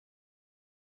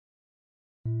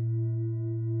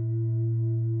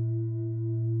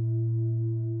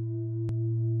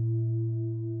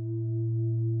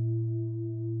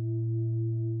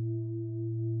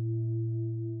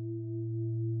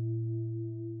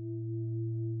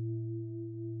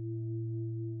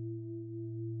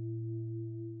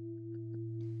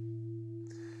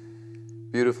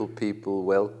Beautiful people,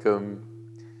 welcome.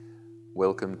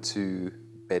 Welcome to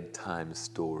Bedtime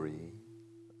Story.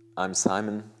 I'm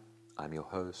Simon, I'm your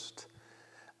host.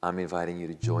 I'm inviting you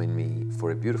to join me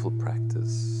for a beautiful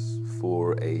practice,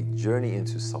 for a journey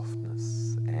into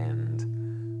softness,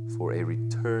 and for a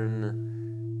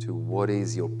return to what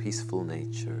is your peaceful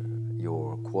nature,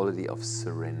 your quality of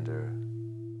surrender.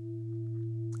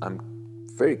 I'm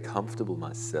very comfortable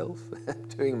myself,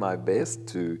 doing my best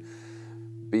to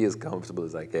be as comfortable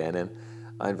as I can, and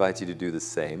I invite you to do the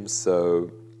same. So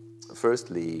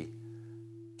firstly,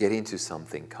 get into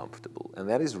something comfortable, and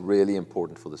that is really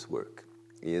important for this work,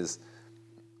 is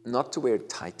not to wear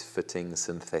tight-fitting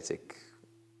synthetic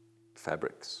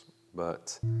fabrics,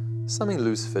 but something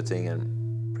loose-fitting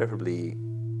and preferably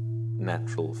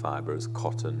natural fibers,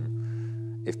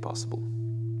 cotton, if possible.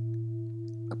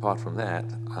 Apart from that,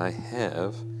 I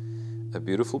have a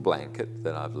beautiful blanket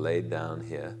that I've laid down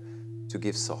here to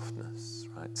give softness,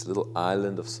 right? It's a little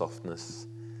island of softness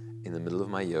in the middle of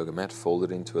my yoga mat,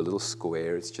 folded into a little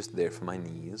square. It's just there for my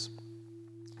knees.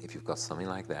 If you've got something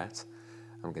like that,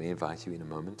 I'm going to invite you in a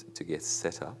moment to get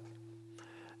set up.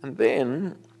 And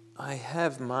then I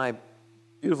have my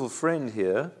beautiful friend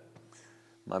here,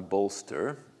 my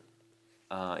bolster.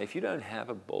 If you don't have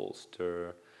a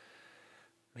bolster,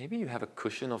 maybe you have a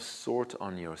cushion of sort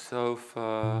on your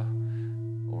sofa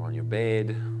or on your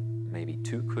bed, maybe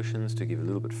two cushions to give a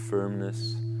little bit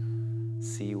firmness.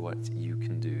 See what you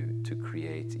can do to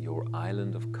create your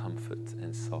island of comfort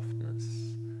and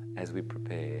softness as we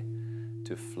prepare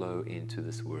to flow into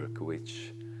this work,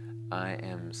 which I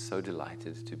am so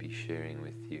delighted to be sharing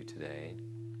with you today.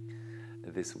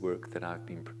 This work that I've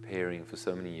been preparing for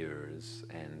so many years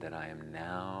and that I am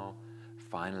now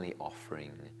finally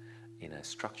offering in a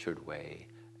structured way,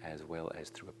 as well as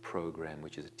through a program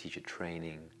which is a teacher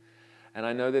training. And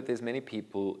I know that there's many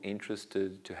people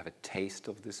interested to have a taste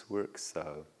of this work,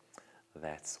 so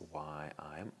that's why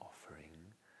I'm offering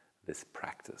this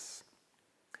practice.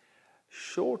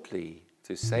 Shortly,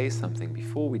 to say something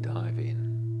before we dive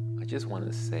in, I just want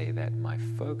to say that my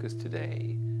focus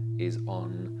today is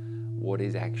on what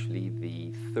is actually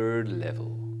the third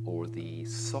level, or the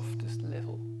softest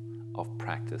level of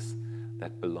practice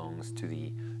that belongs to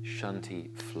the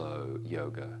shantiflow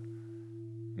yoga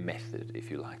method,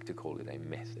 if you like to call it a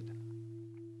method.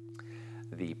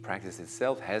 The practice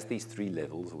itself has these three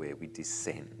levels where we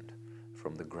descend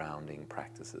from the grounding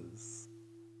practices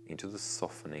into the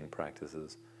softening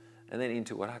practices and then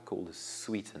into what I call the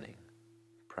sweetening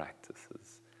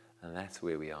practices. And that's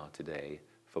where we are today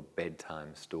for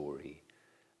Bedtime Story.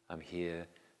 I'm here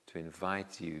to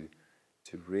invite you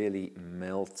to really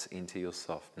melt into your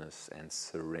softness and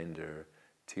surrender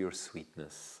to your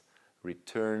sweetness.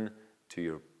 Return to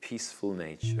your peaceful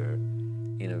nature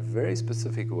in a very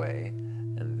specific way,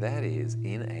 and that is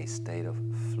in a state of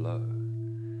flow.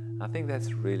 I think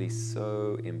that's really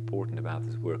so important about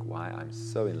this work, why I'm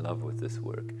so in love with this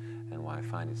work and why I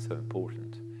find it so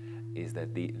important, is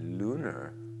that the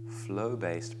lunar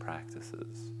flow-based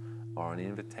practices are an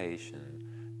invitation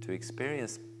to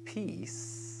experience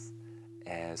peace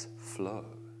as flow.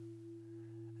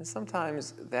 And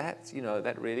sometimes that,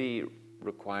 that really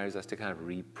requires us to kind of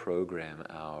reprogram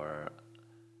our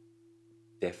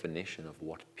definition of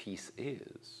what peace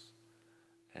is.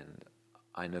 And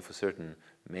I know for certain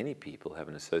many people have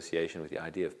an association with the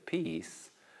idea of peace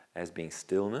as being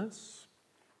stillness,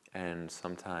 and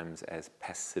sometimes as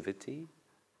passivity,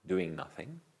 doing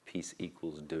nothing. Peace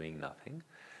equals doing nothing.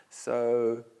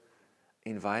 So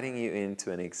inviting you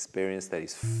into an experience that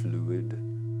is fluid,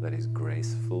 that is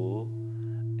graceful,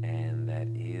 and that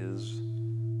is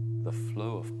the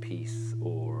flow of peace,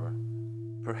 or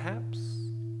perhaps,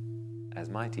 as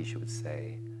my teacher would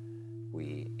say,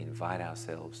 we invite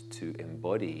ourselves to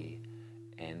embody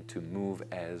and to move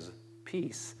as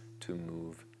peace, to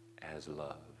move as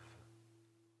love.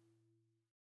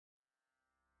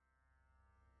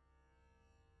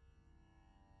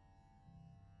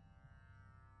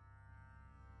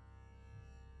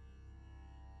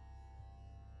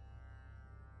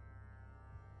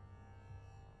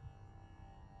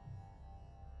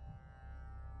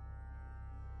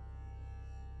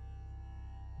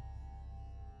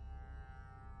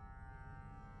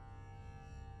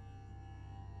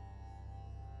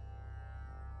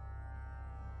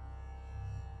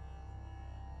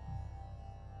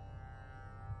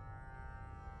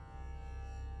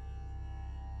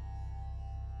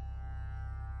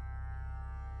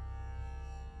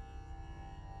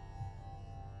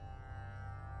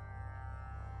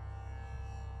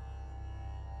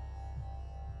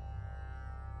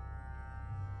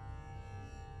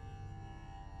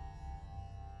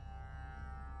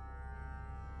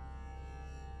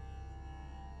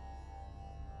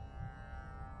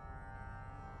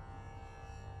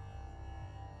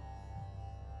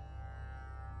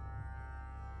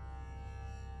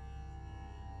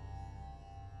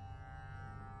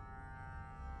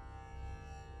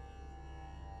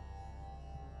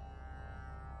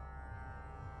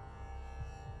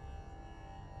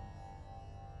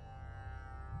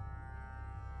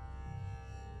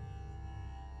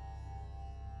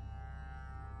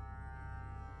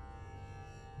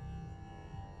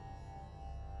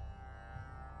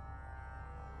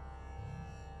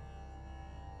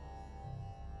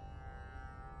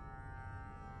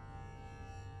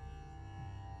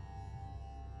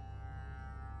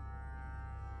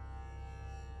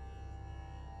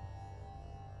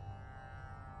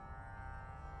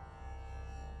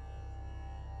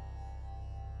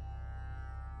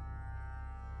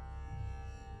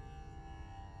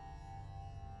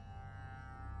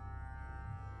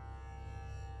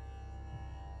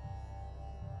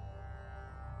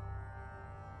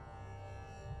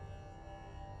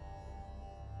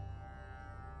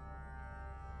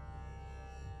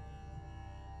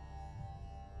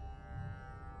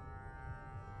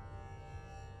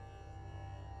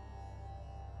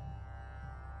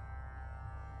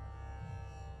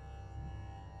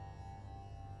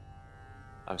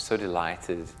 I'm so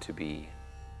delighted to be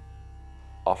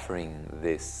offering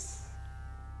this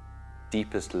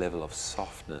deepest level of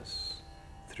softness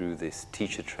through this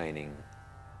teacher training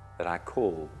that I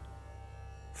call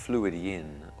fluid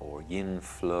yin or yin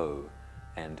flow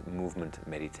and movement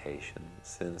meditation,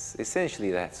 since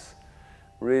essentially that's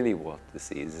really what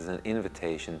this is an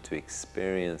invitation to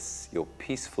experience your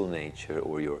peaceful nature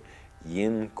or your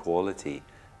yin quality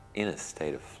in a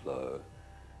state of flow.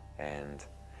 And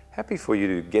happy for you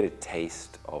to get a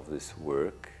taste of this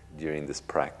work during this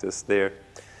practice.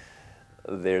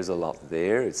 There's a lot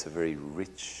there. It's a very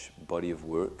rich body of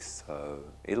work, so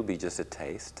it'll be just a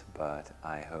taste, but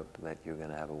I hope that you're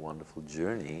going to have a wonderful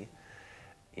journey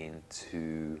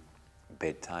into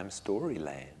bedtime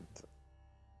storyland.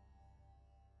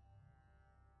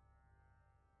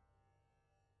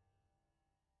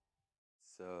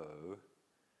 So,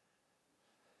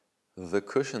 the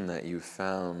cushion that you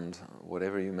found,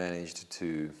 whatever you managed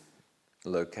to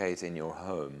locate in your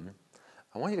home,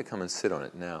 I want you to come and sit on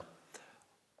it. Now,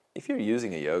 if you're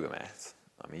using a yoga mat,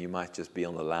 I mean, you might just be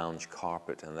on the lounge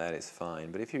carpet and that is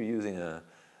fine, but if you're using a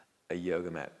yoga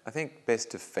mat, I think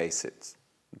best to face it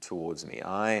towards me.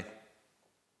 I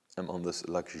am on this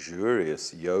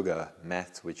luxurious yoga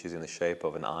mat, which is in the shape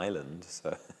of an island,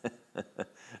 so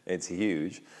it's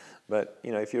huge. But,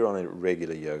 you know, if you're on a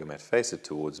regular yoga mat, face it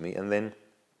towards me, and then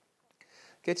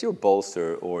get your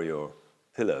bolster or your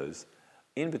pillows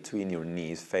in between your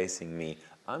knees facing me.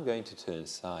 I'm going to turn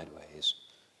sideways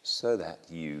so that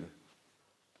you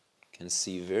can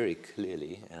see very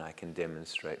clearly and I can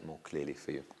demonstrate more clearly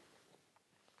for you.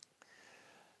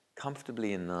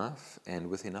 Comfortably enough and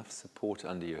with enough support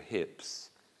under your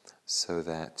hips so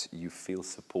that you feel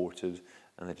supported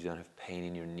and that you don't have pain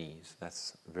in your knees.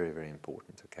 That's very, very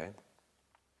important, okay?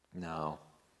 Now,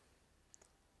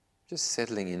 just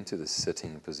settling into the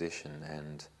sitting position,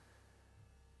 and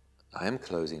I am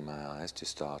closing my eyes to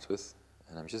start with,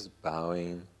 and I'm just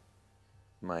bowing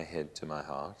my head to my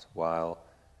heart while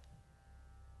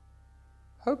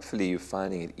hopefully you're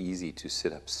finding it easy to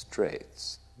sit up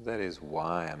straight. That is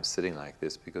why I'm sitting like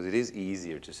this, because it is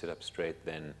easier to sit up straight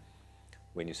than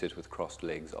when you sit with crossed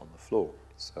legs on the floor.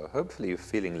 So hopefully you're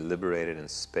feeling liberated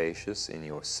and spacious in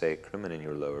your sacrum and in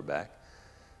your lower back,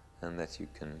 and that you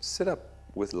can sit up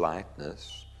with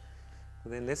lightness.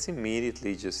 But then let's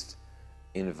immediately just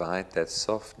invite that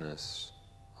softness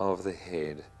of the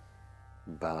head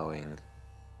bowing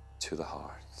to the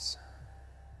heart.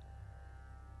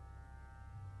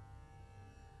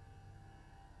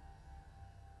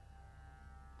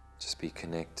 Just be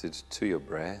connected to your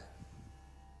breath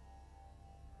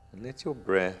and let your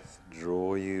breath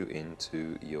draw you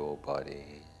into your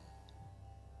body.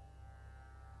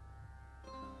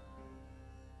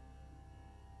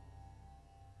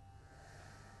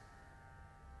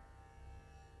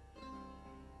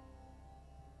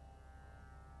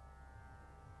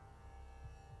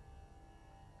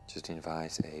 Just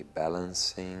invite a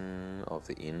balancing of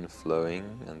the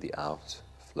inflowing and the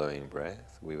outflowing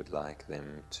breath. We would like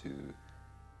them to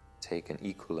take an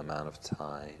equal amount of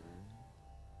time.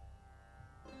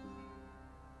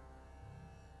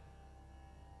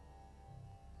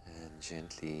 And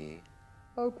gently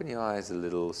open your eyes a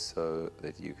little so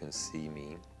that you can see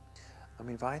me. I'm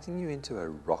inviting you into a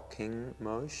rocking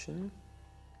motion.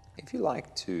 If you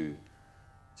like to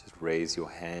just raise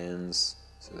your hands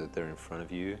so that they're in front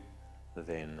of you,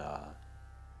 then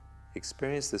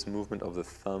experience this movement of the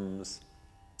thumbs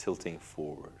tilting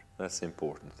forward. That's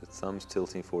important, the thumbs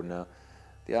tilting forward. Now,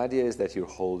 the idea is that you're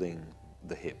holding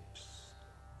the hips,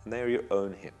 and they are your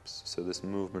own hips. So this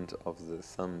movement of the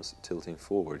thumbs tilting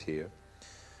forward here,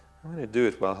 I'm going to do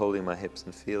it while holding my hips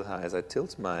and feel how as I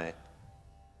tilt my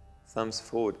thumbs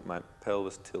forward, my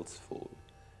pelvis tilts forward.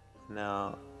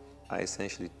 Now, I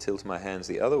essentially tilt my hands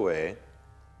the other way,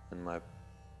 and my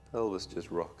pelvis just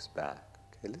rocks back.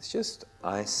 Okay, let's just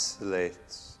isolate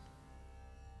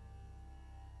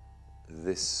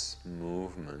this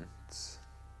movement,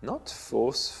 not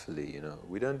forcefully, you know.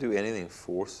 We don't do anything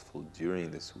forceful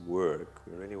during this work.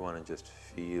 We really want to just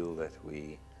feel that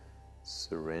we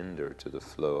surrender to the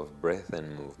flow of breath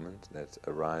and movement that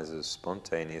arises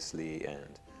spontaneously,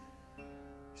 and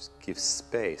just give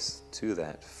space to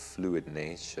that fluid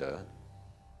nature.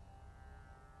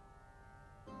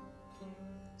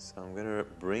 So I'm going to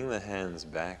bring the hands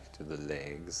back to the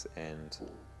legs and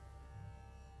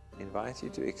invite you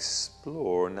to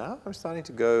explore. Now I'm starting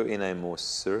to go in a more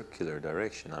circular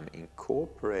direction. I'm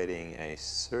incorporating a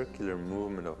circular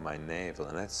movement of my navel,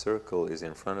 and that circle is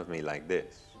in front of me like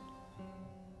this.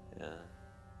 Yeah,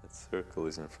 that circle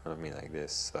is in front of me like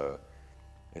this. So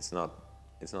it's not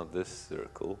this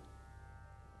circle.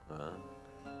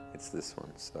 It's this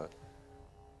one. So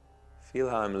feel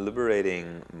how I'm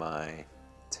liberating my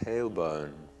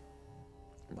tailbone,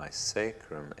 my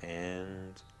sacrum,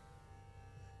 and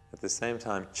at the same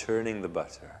time churning the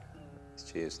butter,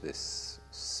 which is this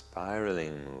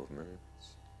spiraling movement,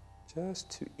 just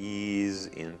to ease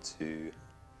into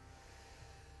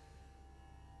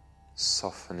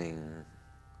softening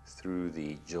through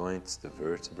the joints, the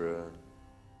vertebra,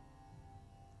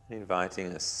 inviting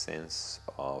a sense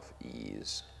of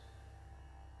ease.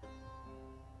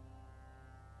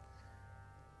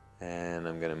 And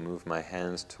I'm going to move my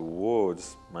hands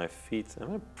towards my feet. I'm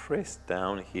going to press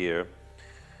down here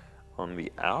on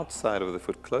the outside of the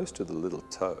foot, close to the little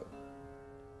toe.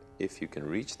 If you can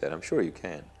reach that, I'm sure you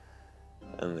can.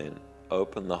 And then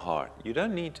open the heart. You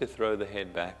don't need to throw the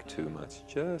head back too much.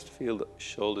 Just feel the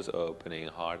shoulders opening,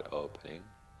 heart opening.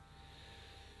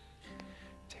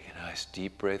 Take a nice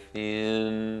deep breath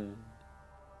in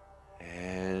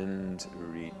and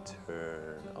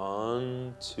return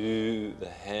onto the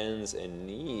hands and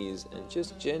knees, and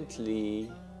just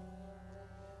gently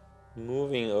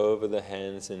moving over the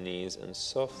hands and knees and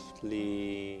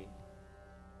softly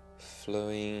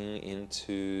flowing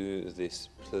into this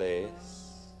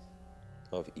place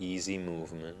of easy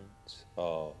movement,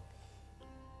 of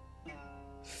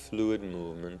fluid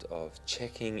movement, of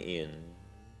checking in,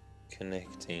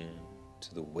 connecting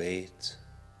to the weight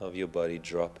of your body,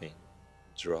 dropping,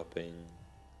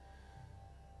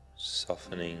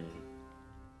 softening.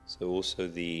 So also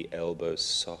the elbows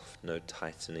soft, no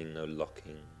tightening, no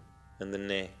locking. And the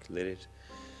neck, let it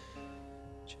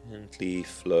gently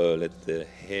flow, let the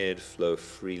head flow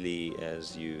freely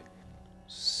as you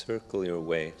circle your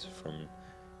weight from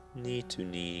knee to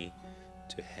knee,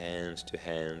 to hand,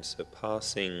 so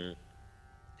passing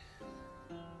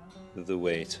the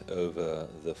weight over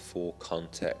the 4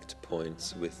 contact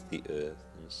points with the earth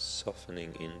and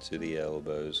softening into the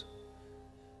elbows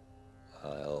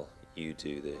while you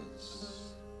do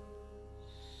this,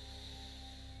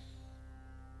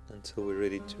 until we're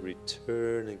ready to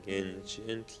return again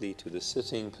gently to the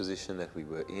sitting position that we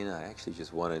were in. I actually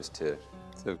just wanted to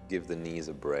give the knees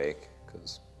a break,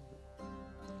 because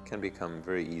it can become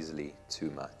very easily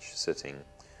too much sitting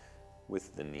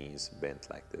with the knees bent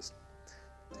like this.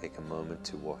 Take a moment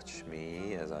to watch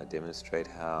me as I demonstrate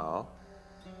how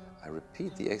I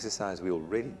repeat the exercise we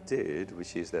already did,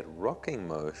 which is that rocking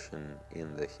motion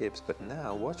in the hips. But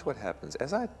now watch what happens.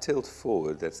 As I tilt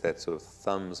forward, that's that sort of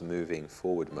thumbs moving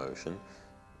forward motion,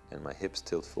 and my hips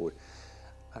tilt forward,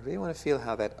 I really want to feel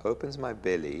how that opens my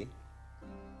belly,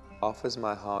 offers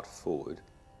my heart forward.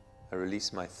 I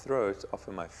release my throat,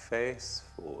 offer my face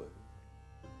forward.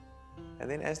 And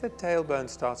then as the tailbone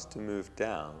starts to move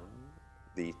down,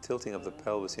 the tilting of the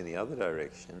pelvis in the other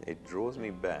direction, it draws me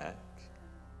back,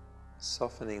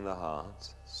 softening the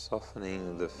heart,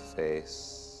 softening the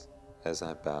face as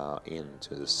I bow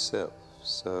into the self.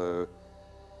 So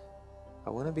I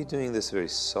want to be doing this very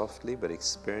softly, but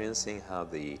experiencing how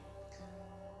the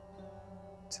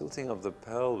tilting of the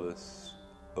pelvis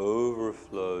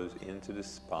overflows into the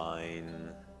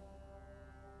spine,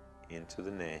 into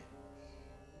the neck,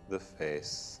 the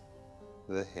face,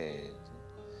 the head.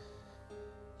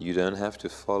 You don't have to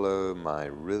follow my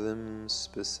rhythm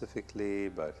specifically,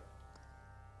 but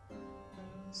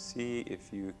see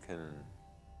if you can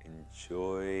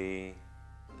enjoy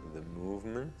the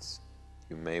movements.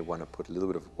 You may want to put a little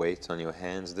bit of weight on your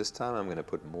hands. This time I'm going to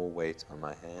put more weight on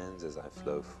my hands as I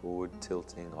flow forward,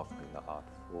 tilting, offering the heart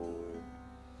forward.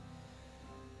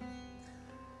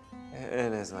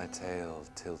 And as my tail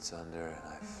tilts under and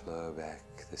I flow back,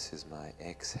 this is my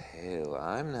exhale.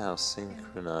 I'm now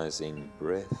synchronizing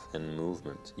breath and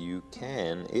movement. You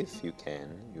can, if you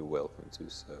can, you're welcome to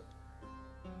so.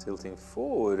 Tilting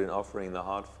forward and offering the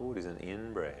heart forward is an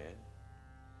in-breath.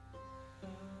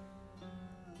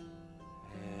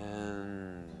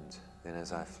 And then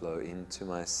as I flow into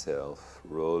myself,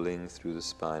 rolling through the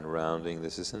spine, rounding,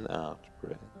 this is an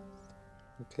out-breath.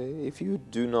 Okay, if you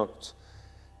do not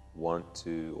want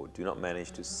to or do not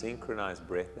manage to synchronize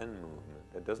breath and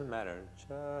movement, that doesn't matter.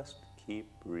 Just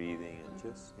keep breathing and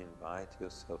just invite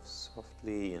yourself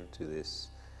softly into this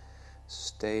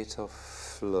state of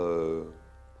flow,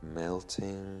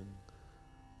 melting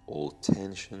all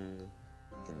tension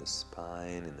in the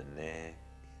spine, in the neck,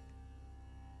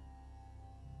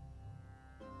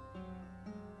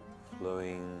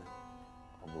 flowing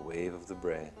on the wave of the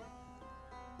breath,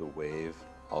 the wave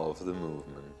of the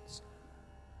movement.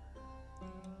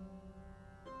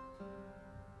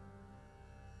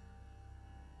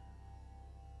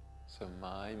 So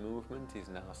my movement is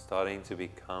now starting to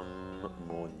become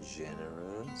more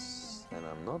generous. And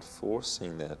I'm not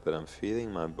forcing that, but I'm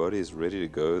feeling my body is ready to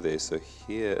go there. So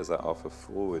here, as I offer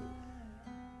forward,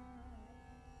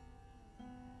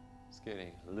 it's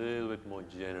getting a little bit more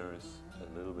generous,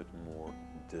 a little bit more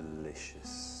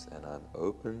delicious. And I'm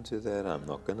open to that. I'm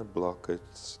not going to block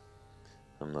it.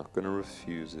 I'm not going to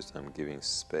refuse it. I'm giving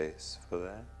space for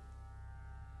that.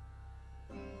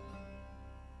 I'm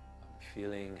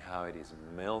feeling how it is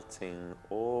melting.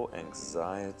 All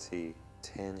anxiety,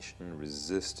 tension,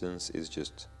 resistance is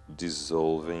just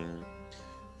dissolving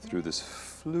through this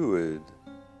fluid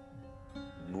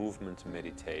movement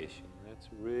meditation. That's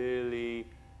really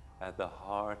at the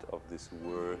heart of this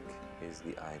work, is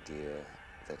the idea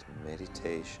that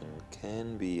meditation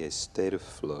can be a state of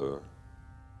flow.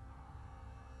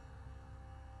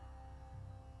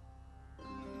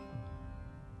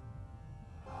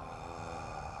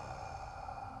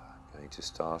 To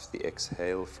start the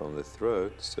exhale from the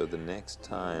throat, so the next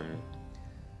time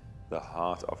the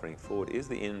heart offering forward is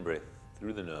the in-breath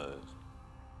through the nose.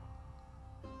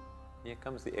 Here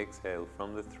comes the exhale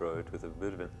from the throat with a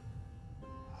bit of an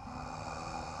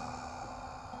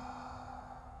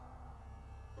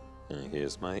and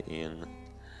here's my in.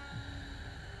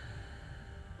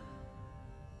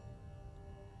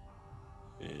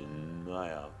 In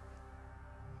my out.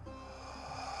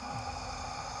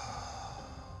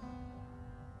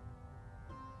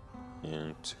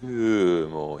 And two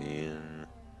more in.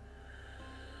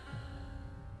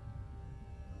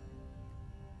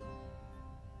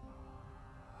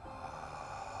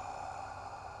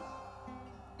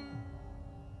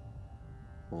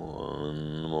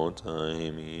 One more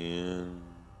time in.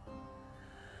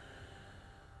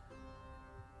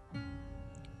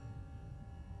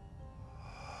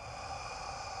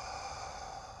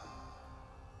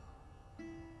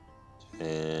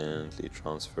 Gently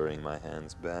transferring my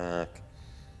hands back.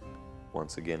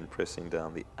 Once again, pressing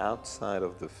down the outside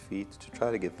of the feet to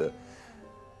try to get the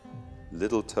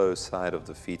little toe side of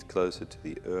the feet closer to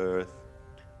the earth.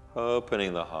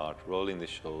 Opening the heart, rolling the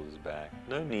shoulders back.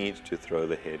 No need to throw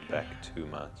the head back too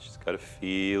much. It's got to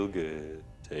feel good.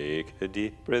 Take a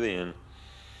deep breath in.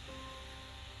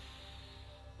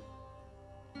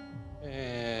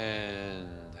 And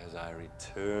as I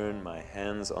return my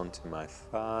hands onto my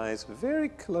thighs, very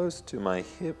close to my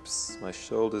hips, my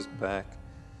shoulders back,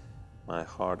 my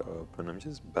heart open, I'm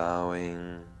just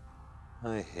bowing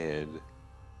my head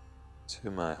to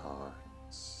my heart.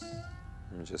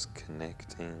 I'm just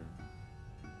connecting,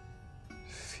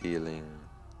 feeling,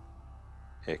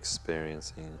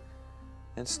 experiencing,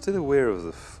 and still aware of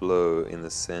the flow, in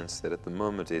the sense that at the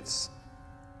moment it's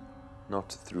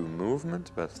not through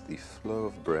movement, but the flow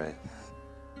of breath,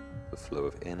 the flow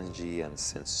of energy and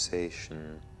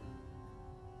sensation,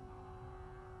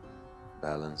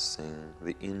 balancing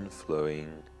the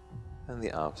inflowing and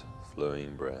the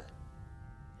outflowing breath.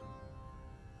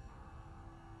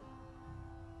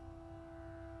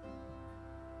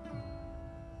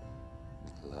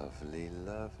 Lovely,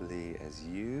 lovely. As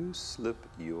you slip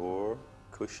your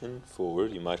cushion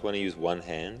forward, you might want to use one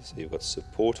hand, so you've got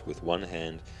support with one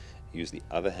hand. Use the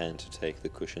other hand to take the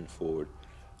cushion forward.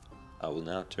 I will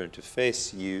now turn to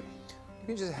face you. You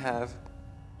can just have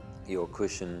your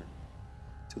cushion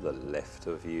to the left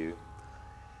of you,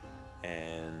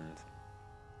 and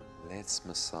let's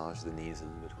massage the knees a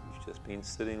little bit. We've just been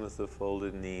sitting with the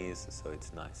folded knees, so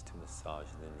it's nice to massage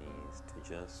the knees, to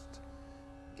just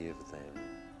give them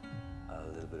a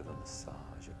little bit of a massage,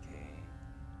 okay?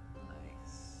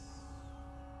 Nice.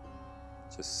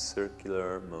 Just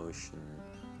circular motion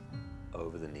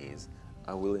over the knees.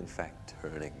 I will in fact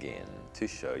turn again to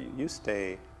show you. You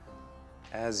stay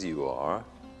as you are.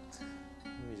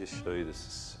 Let me just show you this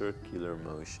circular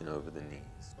motion over the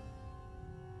knees.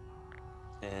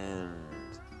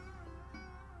 And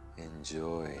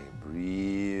enjoy,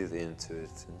 breathe into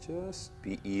it, and just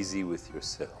be easy with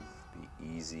yourself.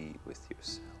 Be easy with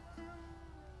yourself.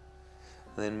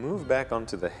 And then move back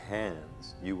onto the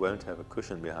hands. You won't have a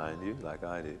cushion behind you like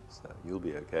I do, so you'll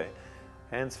be okay.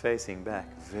 Hands facing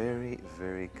back, very,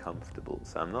 very comfortable.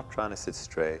 So I'm not trying to sit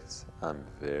straight. I'm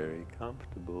very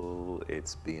comfortable.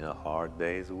 It's been a hard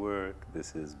day's work.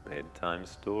 This is bedtime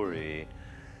story.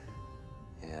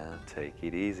 Yeah, take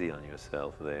it easy on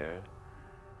yourself there.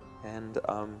 And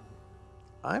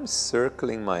I'm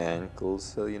circling my ankles,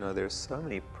 so there's so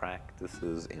many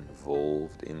practices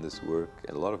involved in this work.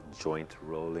 A lot of joint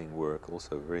rolling work,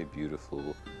 also very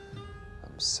beautiful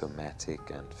somatic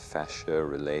and fascia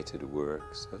related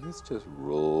work. So let's just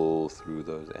roll through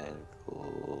those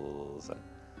ankles and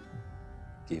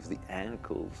give the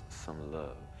ankles some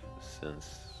love,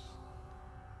 since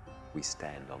we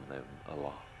stand on them a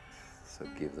lot. So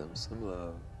give them some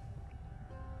love.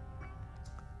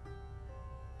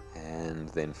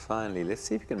 then finally, let's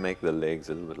see if you can make the legs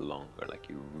a little bit longer, like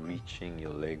you're reaching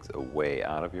your legs away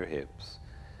out of your hips.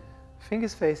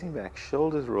 Fingers facing back,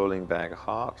 shoulders rolling back,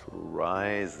 heart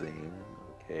rising,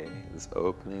 okay, this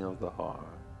opening of the heart.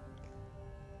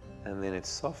 And then it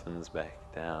softens back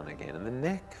down again, and the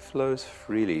neck flows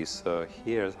freely, so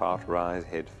here's heart rise,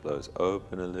 head flows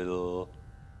open a little.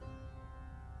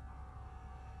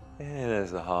 And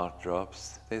as the heart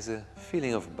drops, there's a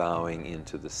feeling of bowing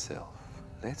into the self.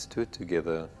 Let's do it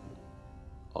together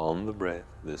on the breath.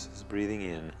 This is breathing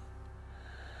in.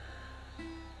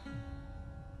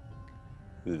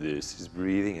 This is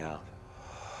breathing out.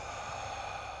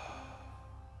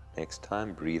 Next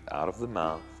time, breathe out of the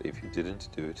mouth if you didn't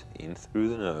do it, in through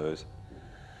the nose.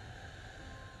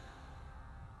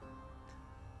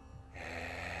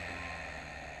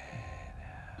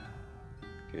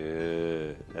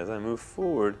 Good. As I move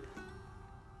forward,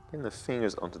 bring the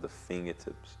fingers onto the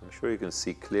fingertips. I'm sure you can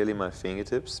see clearly my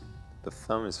fingertips. The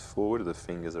thumb is forward, the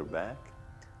fingers are back.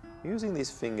 Using these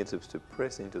fingertips to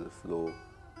press into the floor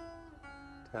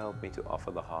to help me to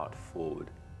offer the heart forward,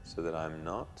 so that I'm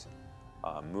not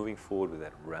moving forward with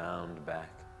that round back,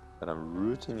 but I'm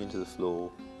rooting into the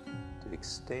floor to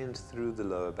extend through the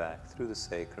lower back, through the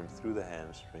sacrum, through the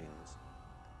hamstrings,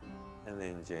 and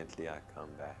then gently I come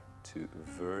back to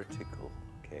vertical.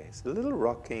 Okay, it's a little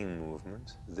rocking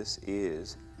movement. This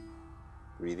is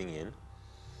breathing in.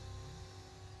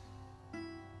 And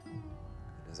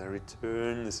as I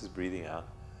return, this is breathing out.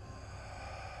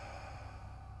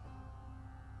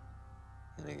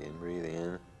 And again, breathe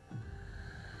in.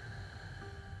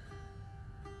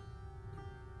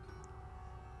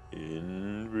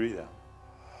 In, breathe out.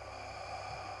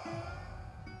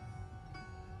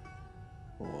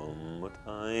 One more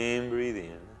time, breathe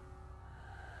in.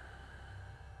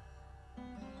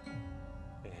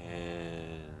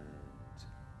 And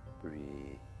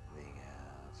breathing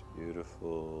out.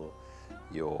 Beautiful.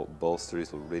 Your bolster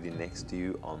is already next to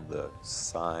you on the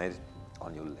side,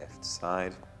 on your left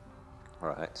side. All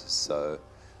right, so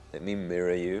let me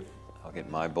mirror you. I'll get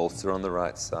my bolster on the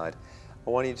right side. I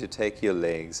want you to take your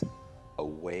legs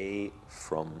away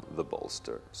from the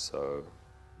bolster. So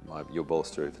your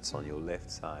bolster, if it's on your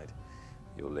left side,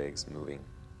 your legs moving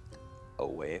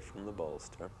away from the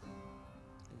bolster.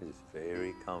 It is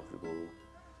very comfortable,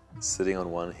 sitting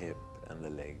on one hip and the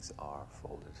legs are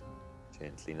folded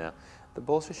gently. Now, the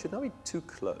bolster should not be too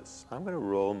close. I'm going to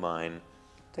roll mine,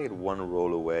 take it one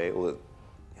roll away, or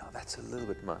that's a little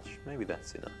bit much. Maybe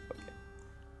that's enough. Okay.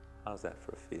 How's that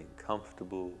for a feeling?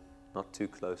 Comfortable, not too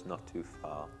close, not too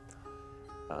far.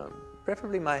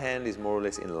 Preferably my hand is more or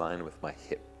less in line with my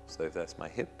hip. So if that's my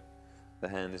hip, the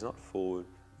hand is not forward,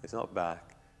 it's not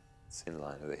back, it's in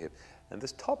line with the hip. And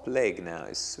this top leg now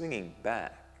is swinging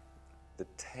back, the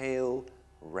tail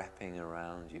wrapping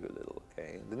around you a little,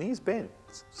 okay? The knee's bent,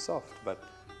 it's soft, but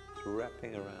it's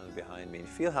wrapping around behind me. And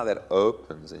feel how that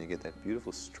opens and you get that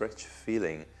beautiful stretch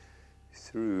feeling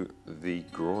through the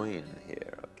groin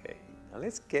here, okay? Now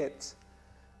let's get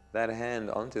that hand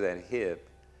onto that hip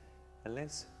and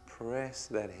let's press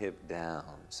that hip down.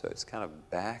 So it's kind of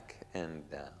back and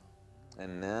down.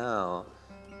 And now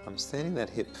I'm sending that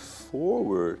hip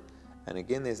forward, and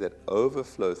again there's that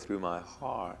overflow through my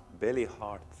heart, belly,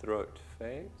 heart, throat,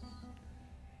 face.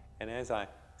 And as I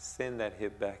send that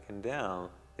hip back and down,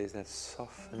 there's that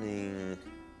softening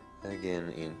again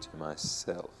into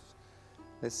myself.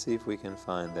 Let's see if we can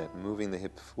find that. Moving the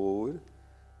hip forward,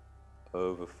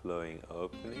 overflowing,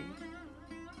 opening,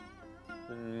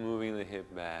 and moving the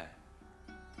hip back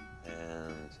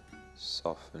and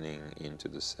softening into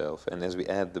the self. And as we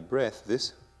add the breath,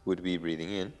 this would be breathing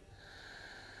in.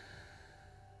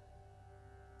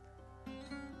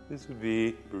 This would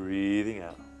be breathing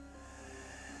out.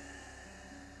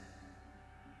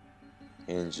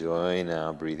 Enjoy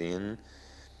now. Breathe in.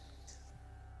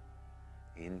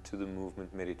 Into the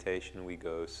movement meditation we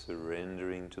go,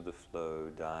 surrendering to the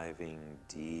flow, diving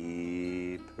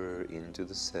deeper into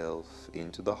the self,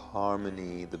 into the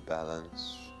harmony, the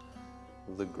balance,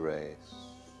 the grace,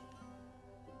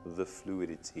 the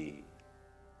fluidity,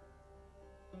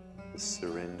 the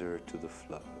surrender to the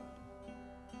flow,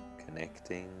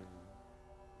 connecting,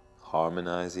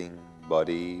 harmonizing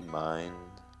body, mind,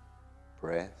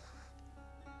 breath,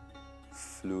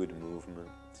 fluid movement,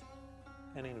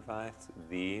 and invite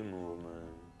the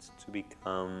movement to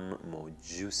become more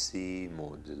juicy,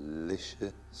 more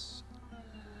delicious.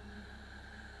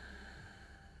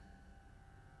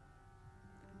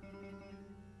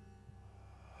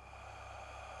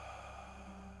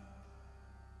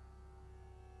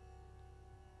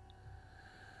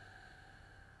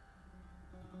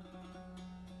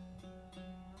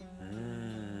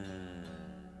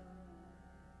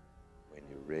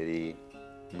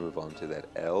 move on to that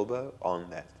elbow on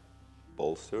that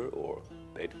bolster or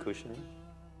bed cushion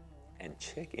and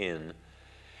check in.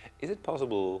 Is it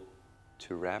possible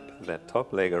to wrap that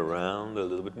top leg around a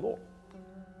little bit more?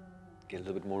 Get a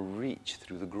little bit more reach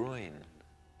through the groin,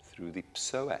 through the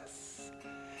psoas.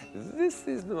 This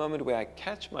is the moment where I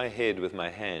catch my head with my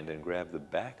hand and grab the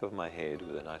back of my head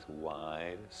with a nice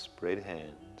wide spread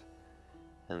hand.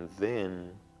 And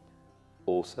then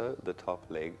also the top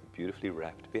leg beautifully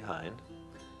wrapped behind.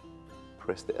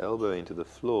 Press the elbow into the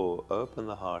floor, open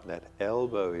the heart. That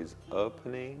elbow is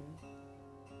opening.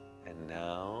 And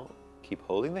now keep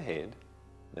holding the head.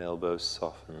 The elbow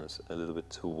softens a little bit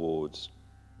towards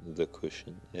the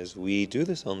cushion. As we do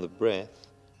this on the breath,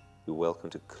 you're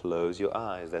welcome to close your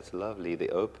eyes. That's lovely. The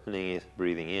opening is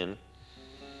breathing in.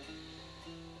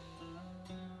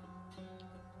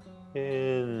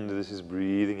 And this is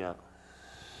breathing out.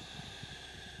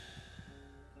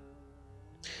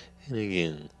 And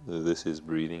again, this is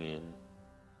breathing in.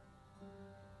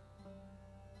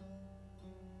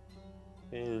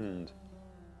 And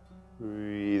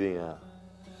breathing out.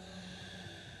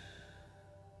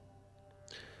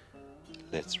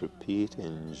 Let's repeat.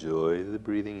 Enjoy the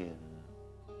breathing in.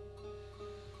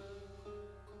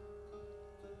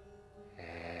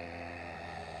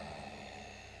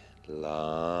 And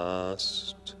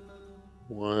last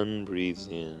one breathes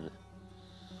in.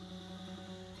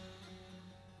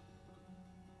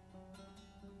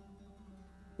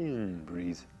 In,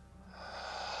 breathe.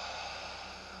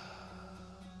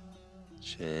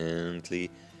 Gently,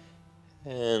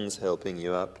 hands helping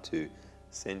you up to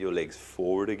send your legs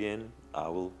forward again. I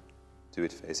will do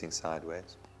it facing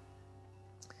sideways.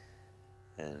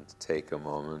 And take a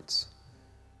moment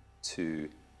to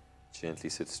gently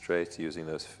sit straight using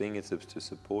those fingertips to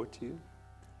support you.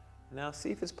 Now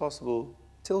see if it's possible,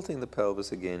 tilting the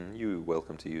pelvis again. You're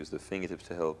welcome to use the fingertips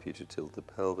to help you to tilt the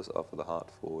pelvis off of the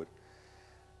heart forward.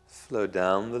 Flow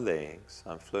down the legs.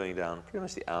 I'm flowing down pretty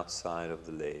much the outside of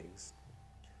the legs.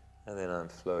 And then I'm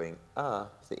flowing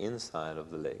up the inside of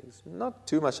the legs. Not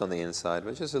too much on the inside,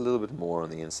 but just a little bit more on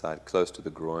the inside, close to the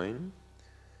groin.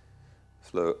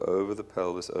 Flow over the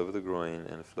pelvis, over the groin,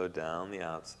 and flow down the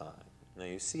outside. Now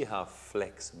you see how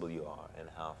flexible you are and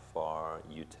how far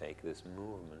you take this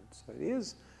movement. So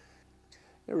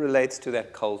it relates to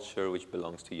that culture which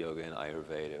belongs to yoga and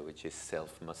Ayurveda, which is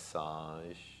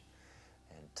self-massage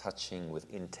and touching with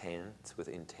intent, with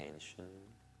intention.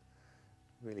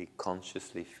 Really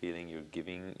consciously feeling you're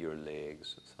giving your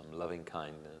legs some loving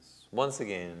kindness. Once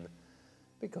again,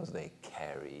 because they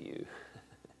carry you.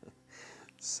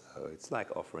 So it's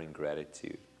like offering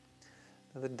gratitude.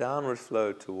 Now the downward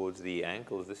flow towards the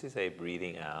ankles, this is a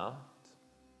breathing out.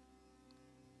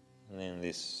 And then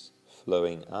this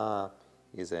flowing up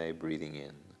is a breathing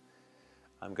in.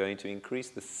 I'm going to increase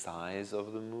the size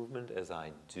of the movement as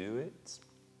I do it.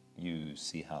 You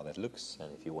see how that looks,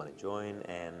 and if you want to join,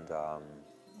 and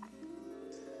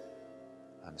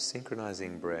I'm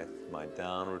synchronizing breath. My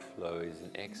downward flow is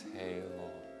an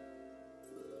exhale,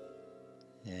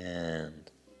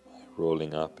 and my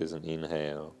rolling up is an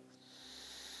inhale.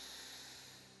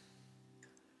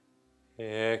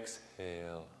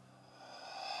 Exhale.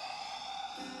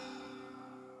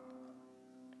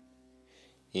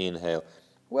 Inhale.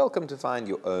 Welcome to find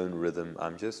your own rhythm.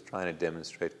 I'm just trying to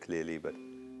demonstrate clearly, but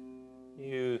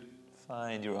you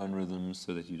find your own rhythm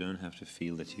so that you don't have to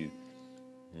feel that you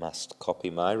must copy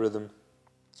my rhythm,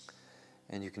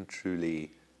 and you can truly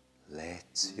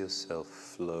let yourself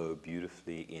flow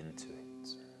beautifully into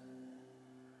it.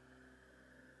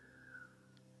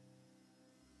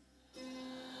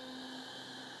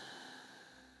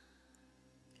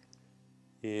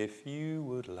 If you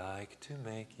would like to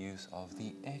make use of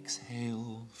the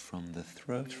exhale from the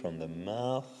throat, from the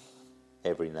mouth,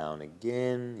 every now and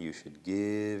again, you should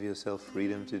give yourself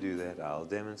freedom to do that. I'll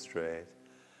demonstrate.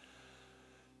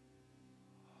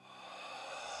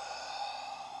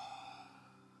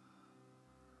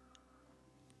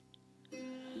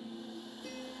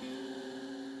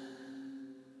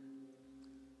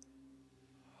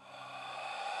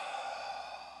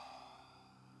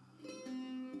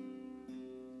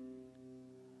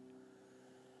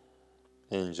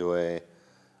 Enjoy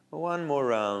one more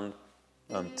round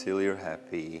until you're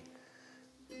happy.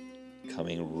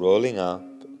 Coming rolling up,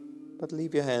 but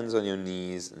leave your hands on your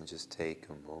knees and just take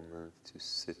a moment to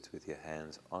sit with your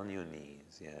hands on your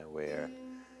knees. Yeah, where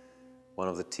one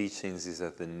of the teachings is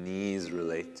that the knees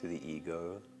relate to the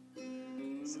ego.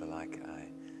 So like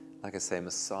I say,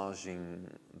 massaging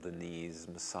the knees,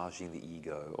 massaging the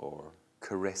ego, or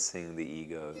caressing the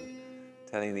ego,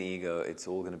 telling the ego it's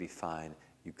all going to be fine.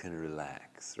 You can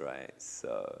relax, right?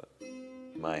 So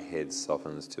My head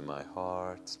softens to my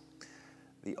heart.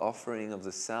 The offering of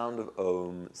the sound of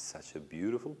Om, such a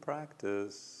beautiful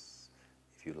practice.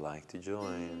 If you'd like to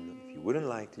join, if you wouldn't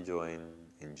like to join,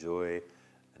 enjoy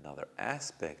another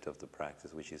aspect of the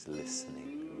practice, which is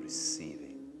listening,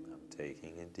 receiving. I'm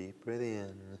taking a deep breath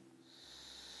in.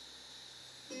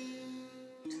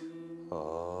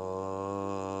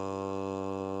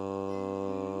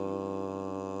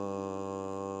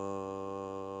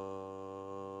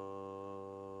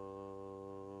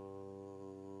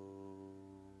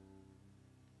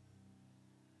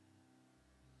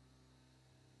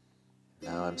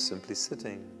 Now I'm simply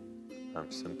sitting,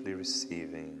 I'm simply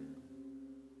receiving,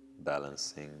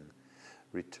 balancing,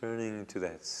 returning to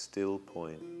that still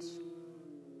point,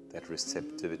 that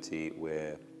receptivity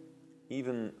where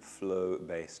even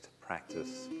flow-based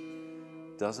practice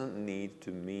doesn't need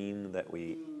to mean that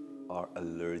we are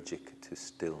allergic to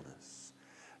stillness,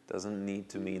 doesn't need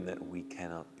to mean that we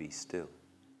cannot be still.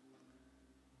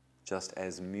 Just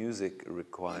as music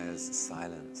requires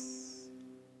silence,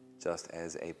 just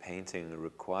as a painting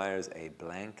requires a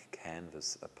blank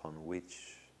canvas upon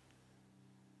which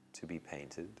to be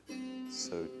painted,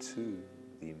 so too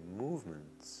the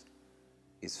movement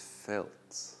is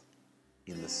felt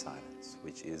in the silence,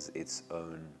 which is its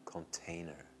own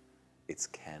container, its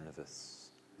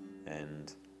canvas,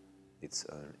 and its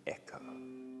own echo.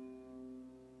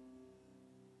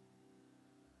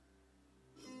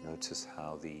 Notice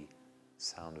how the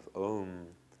sound of Om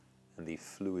and the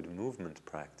fluid movement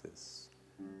practice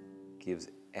gives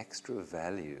extra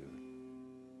value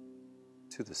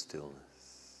to the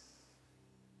stillness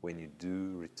when you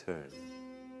do return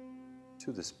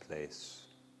to this place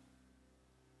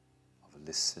of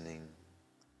listening,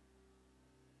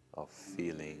 of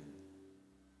feeling,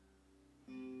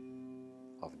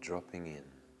 of dropping in,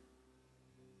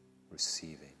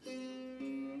 receiving.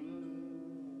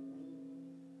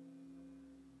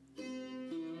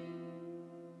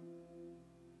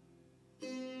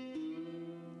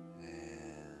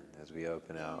 As we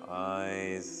open our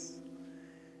eyes,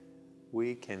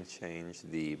 we can change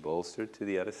the bolster to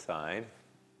the other side.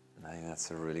 I think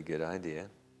that's a really good idea.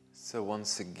 So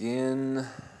once again,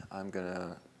 I'm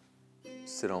gonna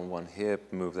sit on one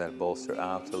hip, move that bolster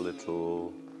out a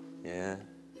little. Yeah,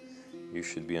 you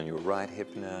should be on your right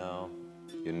hip now.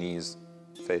 Your knees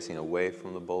facing away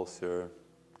from the bolster.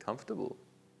 Comfortable.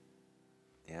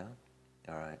 Yeah,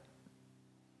 all right.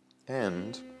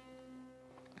 And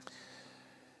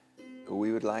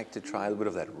we would like to try a little bit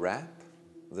of that wrap.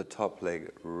 The top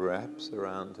leg wraps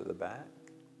around to the back.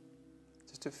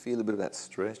 Just to feel a bit of that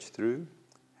stretch through.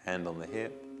 Hand on the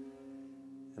hip.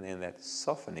 And then that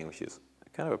softening, which is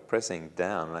kind of a pressing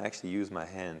down. I actually use my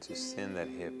hand to send that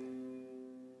hip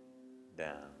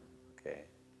down. Okay.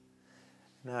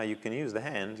 Now you can use the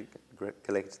hand, you can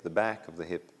collect the back of the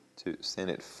hip to send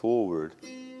it forward.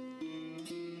 You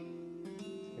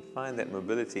find that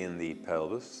mobility in the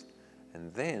pelvis.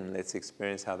 And then let's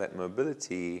experience how that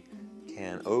mobility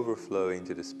can overflow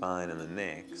into the spine and the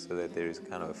neck so that there is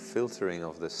kind of a filtering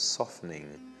of the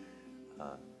softening.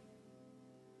 So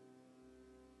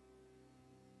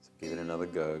give it another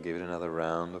go, give it another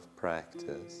round of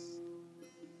practice.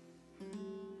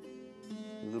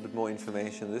 A little bit more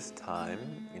information this time,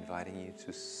 inviting you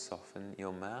to soften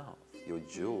your mouth, your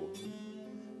jaw.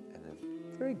 And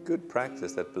a very good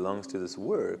practice that belongs to this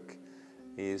work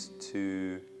is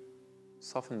to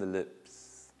soften the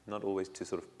lips, not always to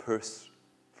sort of purse,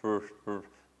 not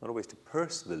always to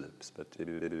purse the lips, but to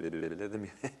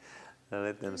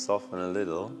let them soften a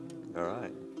little. All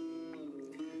right.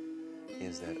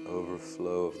 Is that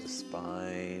overflow of the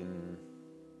spine.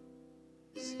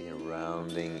 See a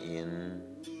rounding in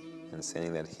and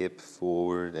sending that hip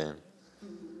forward and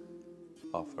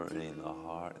offering the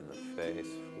heart and the face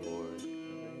forward.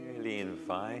 Really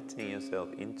inviting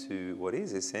yourself into what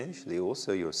is essentially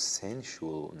also your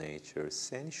sensual nature.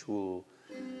 Sensual,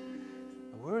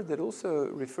 a word that also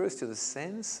refers to the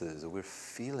senses. We're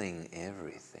feeling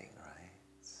everything, right?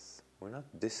 We're not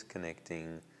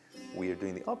disconnecting. We are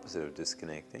doing the opposite of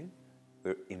disconnecting.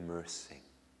 We're immersing.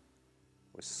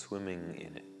 We're swimming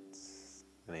in it.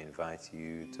 I'm going to invite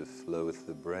you to flow with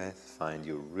the breath, find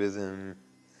your rhythm.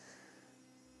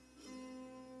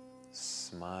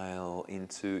 Smile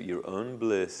into your own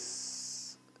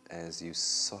bliss as you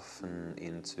soften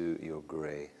into your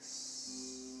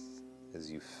grace,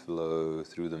 as you flow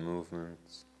through the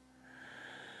movements,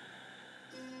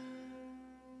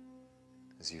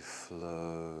 as you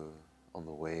flow on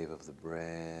the wave of the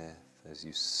breath, as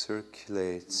you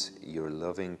circulate your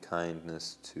loving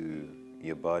kindness to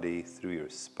your body through your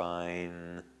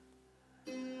spine.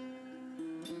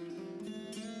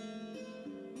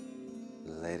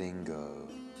 letting go,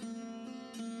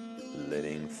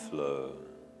 letting flow.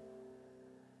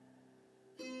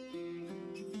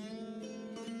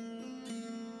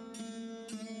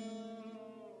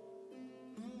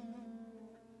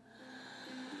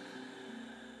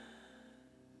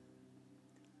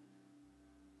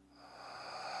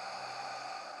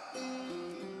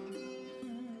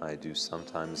 I do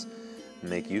sometimes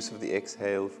make use of the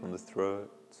exhale from the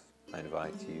throat. I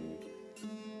invite you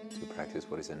to practice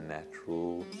what is a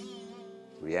natural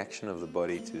reaction of the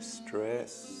body to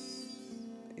stress,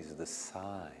 is the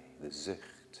sigh, the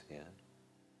zucht, yeah?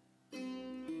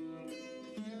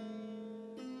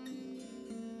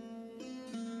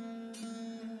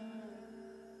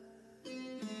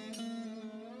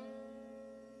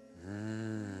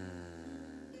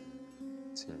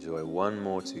 Let's enjoy one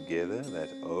more together, that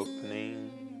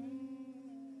opening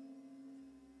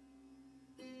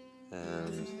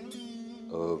and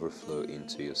overflow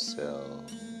into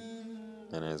yourself.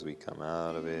 And as we come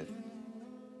out of it,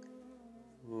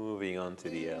 moving on to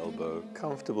the elbow,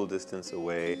 comfortable distance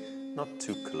away, not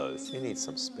too close. You need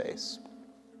some space,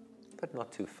 but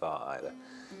not too far either.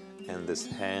 And this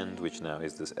hand, which now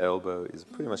is this elbow, is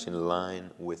pretty much in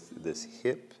line with this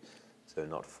hip, so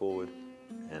not forward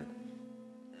and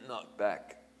not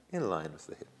back, in line with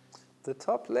the hip. The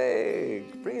top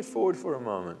leg, bring it forward for a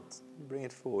moment. Bring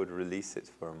it forward, release it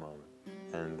for a moment.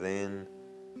 And then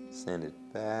send it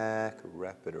back,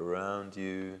 wrap it around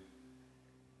you,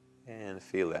 and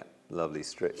feel that lovely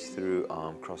stretch through.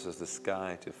 Arm crosses the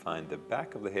sky to find the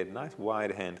back of the head. Nice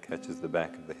wide hand catches the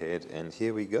back of the head. And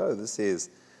here we go. This is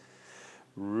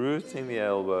rooting the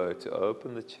elbow to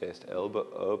open the chest, elbow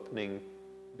opening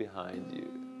behind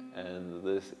you. And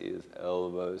this is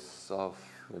elbow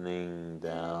softening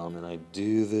down. And I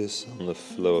do this on the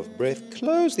flow of breath.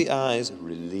 Close the eyes,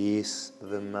 release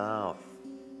the mouth.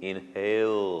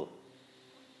 Inhale.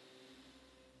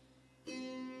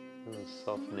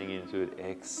 Softening into it,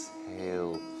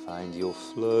 exhale. Find your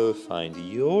flow, find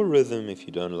your rhythm. If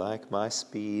you don't like my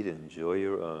speed, enjoy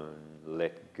your own.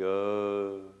 Let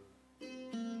go.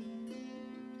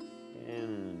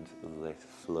 And let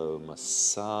flow,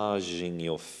 massaging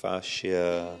your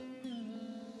fascia.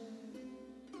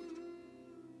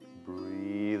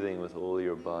 Breathing with all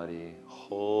your body,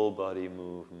 whole body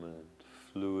movement,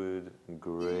 fluid,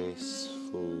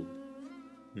 graceful.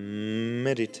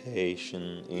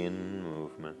 Meditation in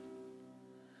movement.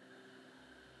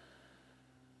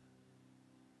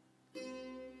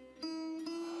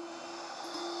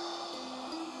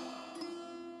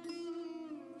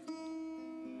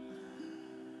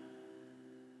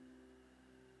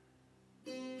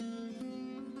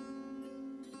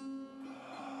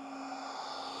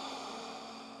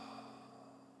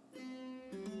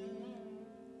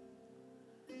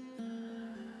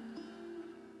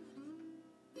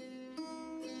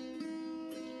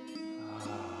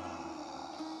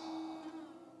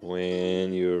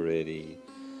 When you're ready,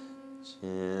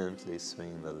 gently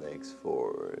swing the legs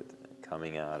forward,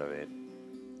 coming out of it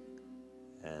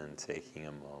and taking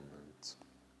a moment.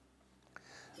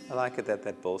 I like it that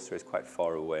that bolster is quite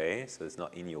far away, so it's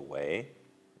not in your way,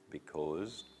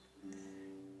 because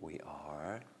we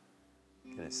are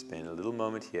going to spend a little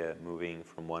moment here moving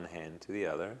from one hand to the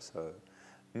other. So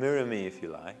mirror me if you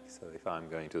like. So if I'm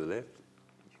going to the left,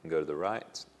 you can go to the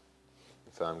right.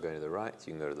 If I'm going to the right,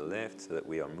 you can go to the left, so that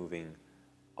we are moving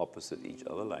opposite each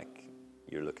other, like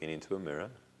you're looking into a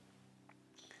mirror.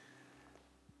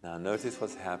 Now notice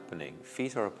what's happening.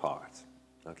 Feet are apart,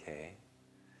 okay?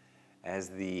 As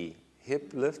the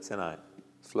hip lifts and I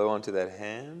flow onto that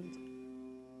hand,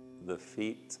 the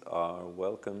feet are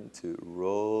welcome to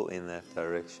roll in that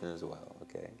direction as well,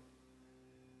 okay?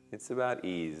 It's about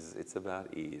ease, it's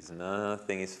about ease.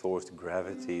 Nothing is forced,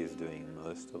 gravity is doing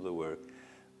most of the work.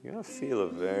 You're going to feel a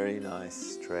very nice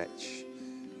stretch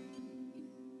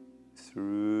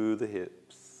through the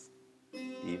hips,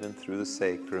 even through the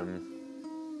sacrum,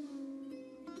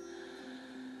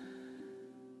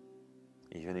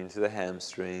 even into the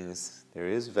hamstrings. There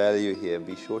is value here.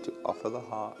 Be sure to offer the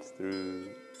heart through.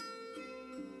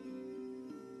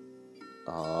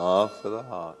 Offer the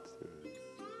heart through.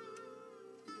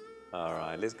 All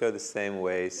right, let's go the same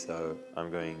way. So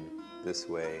I'm going this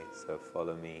way, so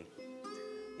follow me.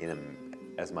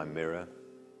 As my mirror,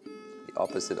 the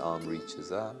opposite arm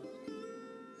reaches up,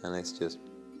 and let's just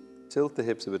tilt the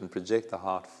hips a bit and project the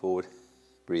heart forward.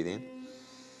 Breathe in,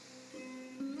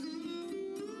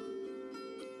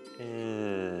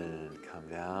 and come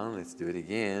down. Let's do it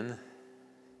again.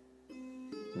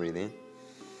 Breathe in,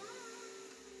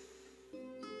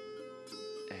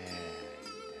 and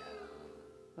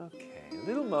down. Okay, a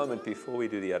little moment before we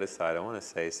do the other side, I want to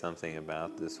say something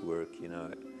about this work. You know,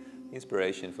 the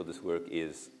inspiration for this work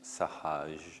is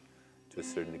sahaj. To a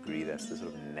certain degree, that's the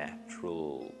sort of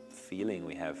natural feeling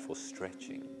we have for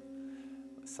stretching.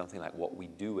 Something like what we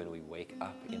do when we wake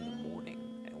up in the morning.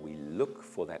 And we look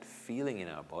for that feeling in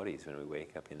our bodies when we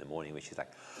wake up in the morning, which is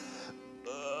like,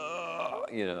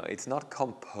 you know, it's not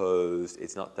composed,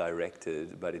 it's not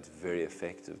directed, but it's very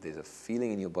effective. There's a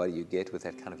feeling in your body you get with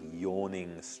that kind of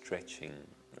yawning, stretching,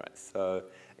 right? So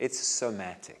it's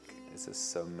somatic. It's a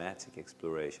somatic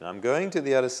exploration. I'm going to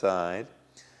the other side,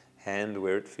 hand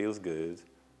where it feels good,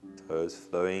 toes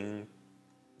flowing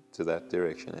to that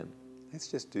direction. And let's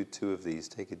just do 2 of these.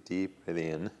 Take a deep breath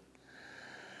in.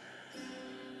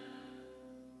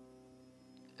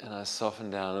 And I soften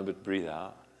down a bit, breathe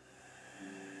out.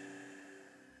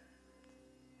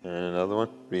 And another one,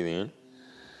 breathing in.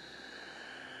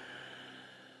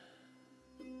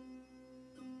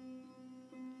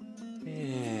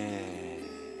 Yeah.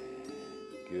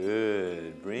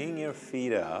 Good. Bring your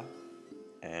feet up,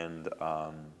 and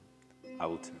I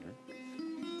will turn.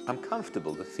 I'm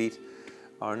comfortable. The feet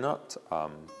are not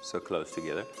so close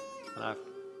together. And I've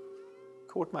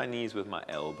caught my knees with my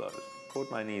elbows.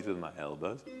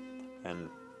 And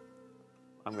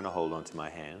I'm going to hold on to my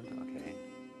hand, okay?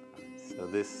 So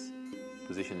this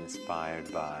position inspired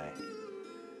by,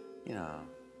 you know,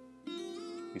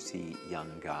 you see young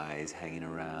guys hanging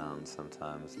around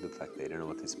sometimes, look like they don't know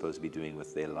what they're supposed to be doing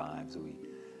with their lives. We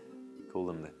call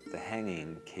them the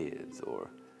hanging kids, or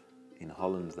in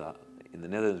Holland, in the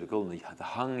Netherlands, we call them the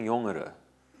hang jongeren.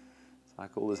 So I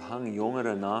call this hang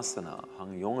jongeren asana,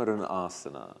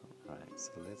 right?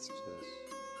 So let's just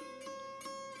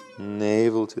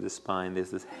navel to the spine.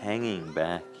 There's this hanging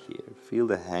back here. Feel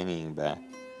the hanging back.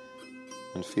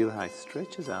 And feel how it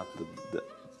stretches out,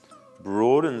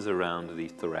 broadens around the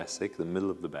thoracic, the middle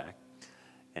of the back,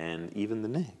 and even the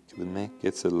neck. The neck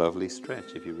gets a lovely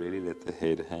stretch if you really let the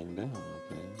head hang down.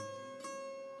 Okay.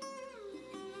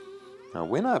 Now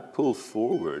when I pull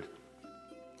forward,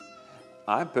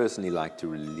 I personally like to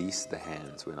release the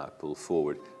hands when I pull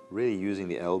forward, really using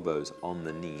the elbows on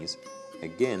the knees.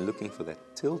 Again, looking for that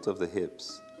tilt of the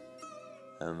hips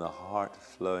and the heart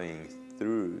flowing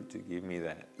through to give me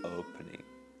that opening.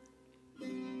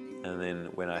 And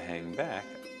then when I hang back,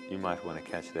 you might want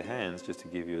to catch the hands just to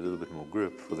give you a little bit more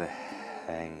grip for the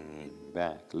hanging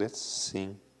back. Let's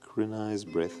synchronize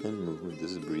breath and movement.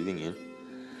 This is breathing in.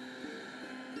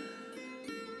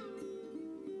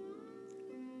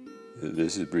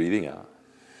 This is breathing out.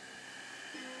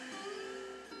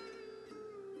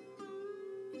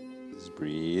 This is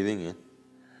breathing in.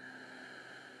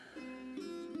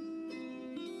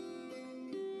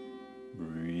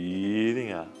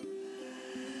 Breathing out.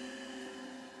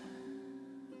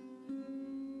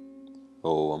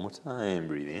 Oh, one more time.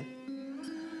 Breathe in.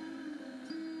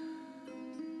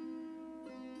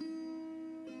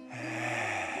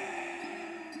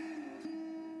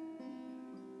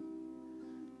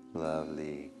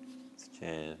 Lovely. Let's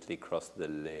gently cross the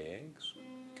legs.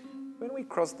 When we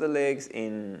cross the legs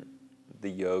in the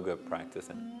yoga practice,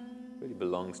 and it really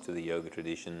belongs to the yoga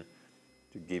tradition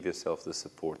to give yourself the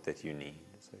support that you need.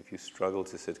 So if you struggle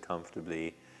to sit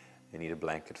comfortably, you need a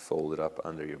blanket folded up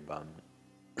under your bum.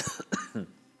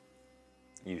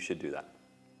 You should do that.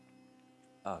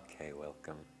 Okay,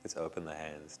 welcome. Let's open the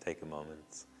hands, take a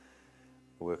moment.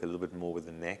 Work a little bit more with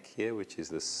the neck here, which is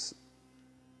this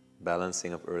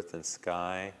balancing of earth and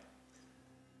sky,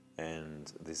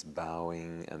 and this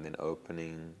bowing and then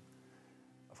opening.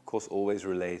 Of course, always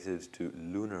related to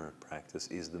lunar practice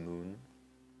is the moon,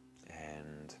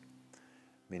 and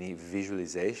many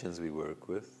visualizations we work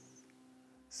with.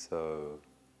 So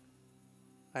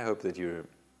I hope that you're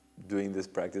doing this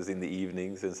practice in the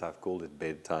evening, since I've called it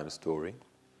bedtime story.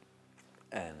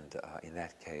 And in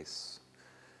that case,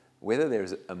 whether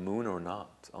there's a moon or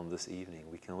not on this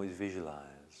evening, we can always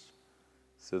visualize.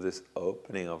 So this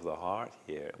opening of the heart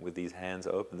here, with these hands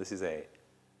open, this is a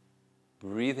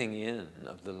breathing in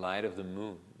of the light of the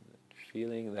moon,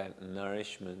 feeling that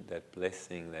nourishment, that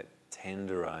blessing, that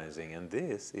tenderizing. And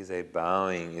this is a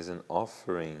bowing, is an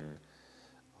offering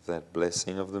of that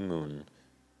blessing of the moon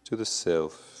to the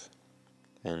self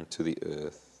and to the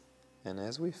earth. And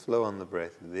as we flow on the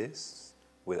breath, this,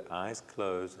 with eyes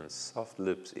closed and soft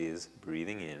lips, is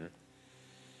breathing in.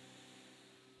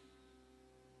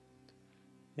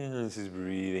 And this is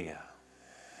breathing out.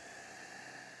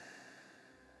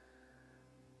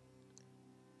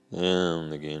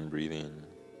 And again, breathe in.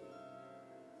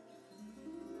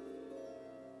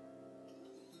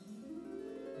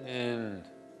 And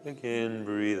again,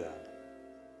 breathe out.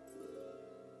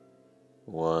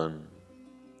 1,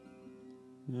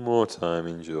 More time,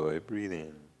 enjoy. Breathe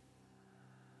in.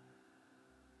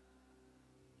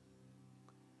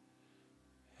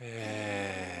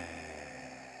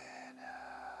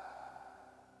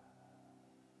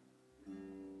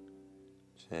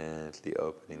 And gently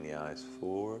opening the eyes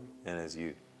forward, and as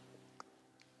you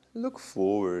look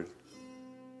forward,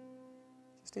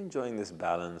 just enjoying this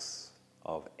balance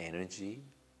of energy,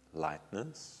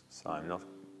 lightness. So I'm not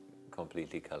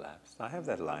completely collapsed. I have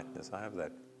that lightness, I have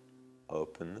that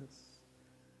openness.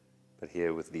 But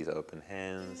here with these open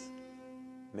hands,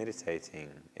 meditating,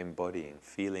 embodying,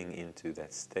 feeling into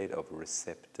that state of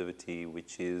receptivity,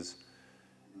 which is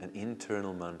an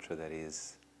internal mantra that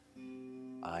is,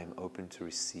 I'm open to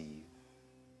receive.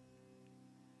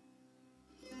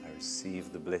 I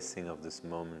receive the blessing of this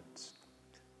moment,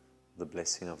 the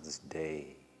blessing of this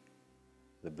day,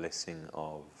 the blessing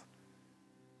of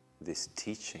this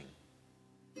teaching,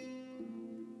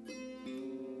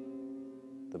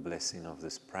 the blessing of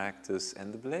this practice,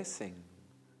 and the blessing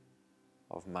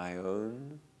of my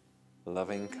own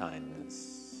loving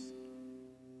kindness,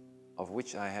 of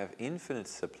which I have infinite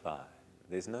supply.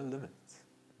 There's no limit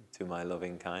to my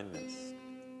loving kindness.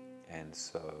 And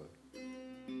so,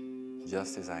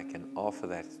 just as I can offer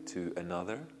that to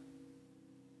another,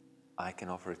 I can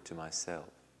offer it to myself.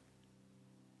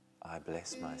 I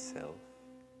bless myself.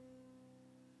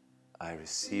 I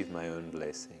receive my own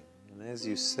blessing. And as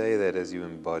you say that, as you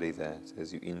embody that,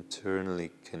 as you internally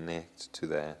connect to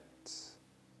that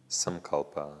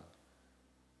sankalpa,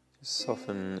 just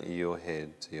soften your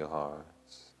head to your heart.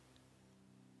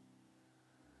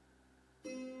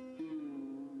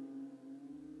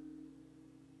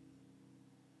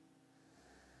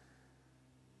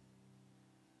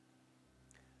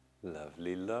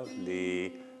 Lovely,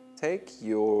 lovely. Take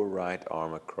your right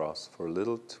arm across for a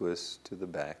little twist to the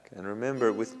back. And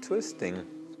remember, with twisting,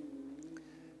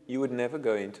 you would never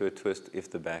go into a twist if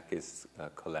the back is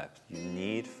collapsed. You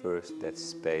need first that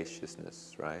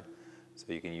spaciousness, right?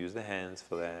 So you can use the hands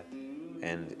for that.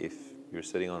 And if you're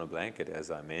sitting on a blanket, as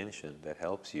I mentioned, that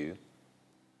helps you.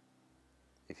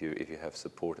 If you have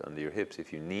support under your hips,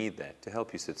 if you need that to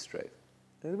help you sit straight.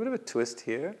 There's a bit of a twist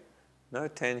here. No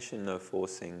tension, no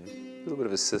forcing, a little bit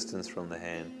of assistance from the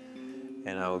hand.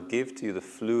 And I will give to you the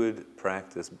fluid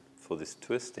practice for this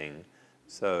twisting.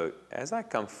 So as I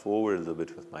come forward a little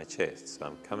bit with my chest, so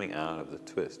I'm coming out of the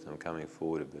twist, I'm coming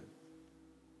forward a bit.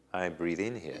 I breathe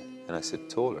in here and I sit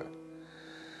taller.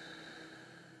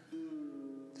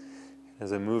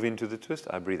 As I move into the twist,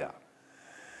 I breathe out.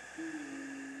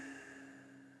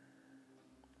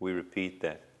 We repeat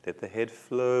that. Let the head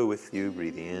flow with you,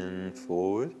 breathe in,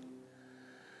 forward.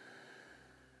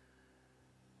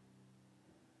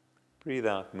 Breathe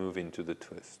out, move into the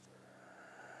twist.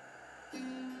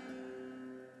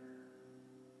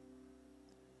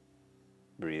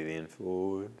 Breathe in,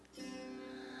 forward.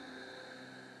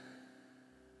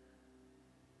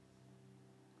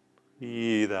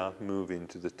 Breathe out, move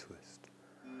into the twist.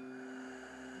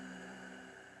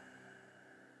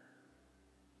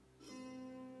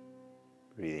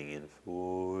 Breathing in,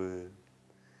 forward.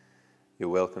 You're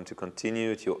welcome to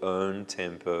continue at your own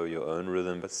tempo, your own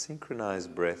rhythm, but synchronize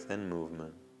breath and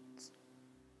movement.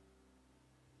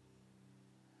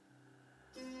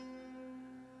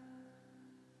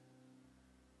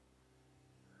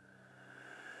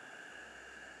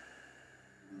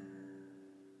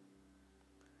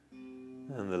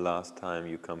 And the last time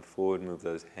you come forward, move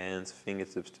those hands,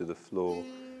 fingertips to the floor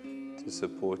to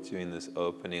support you in this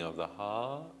opening of the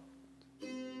heart.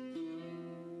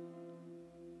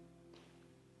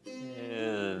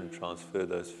 And transfer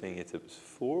those fingertips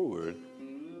forward.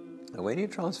 And when you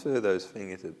transfer those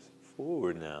fingertips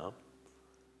forward now,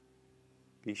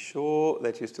 be sure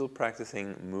that you're still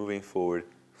practicing moving forward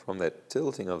from that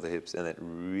tilting of the hips and that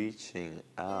reaching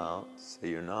out, so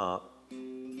you're not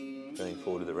going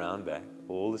forward with the round back.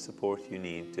 All the support you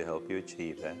need to help you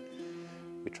achieve that.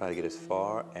 We try to get as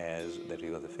far as that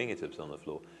we've got the fingertips on the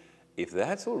floor. If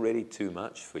that's already too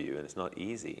much for you and it's not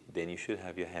easy, then you should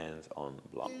have your hands on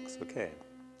blocks, okay?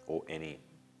 Or any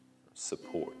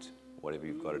support, whatever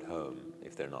you've got at home,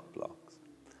 if they're not blocks.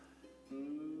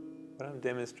 What I'm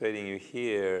demonstrating you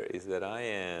here is that I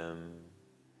am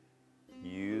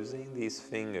using these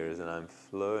fingers and I'm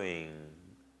flowing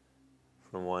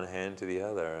from one hand to the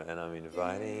other, and I'm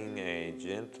inviting a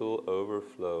gentle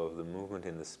overflow of the movement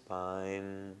in the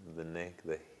spine, the neck,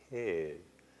 the head.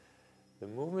 The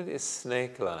movement is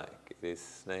snake-like. It is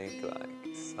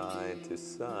snake-like, side to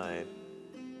side.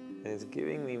 And it's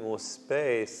giving me more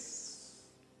space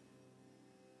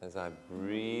as I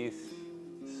breathe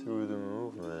through the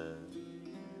movement.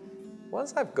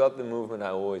 Once I've got the movement, I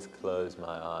always close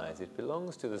my eyes. It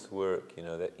belongs to this work, you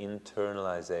know, that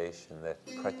internalization, that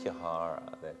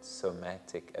pratyahara, that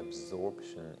somatic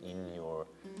absorption in your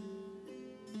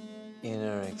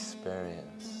inner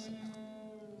experience.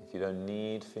 If you don't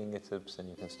need fingertips, then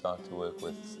you can start to work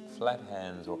with flat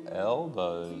hands or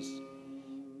elbows,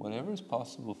 whatever is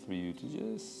possible for you to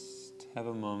just have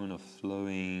a moment of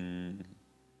flowing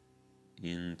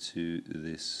into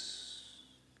this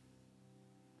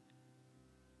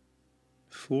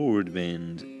forward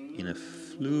bend in a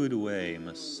fluid way,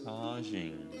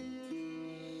 massaging.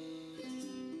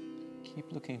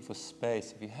 Keep looking for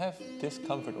space. If you have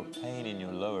discomfort or pain in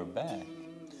your lower back,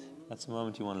 that's the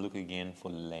moment you want to look again for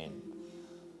length.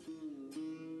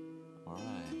 All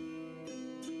right.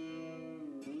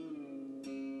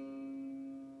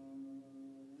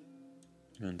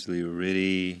 Until you're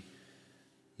ready,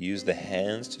 use the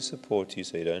hands to support you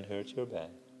so you don't hurt your back,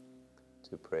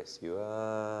 to press you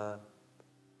up.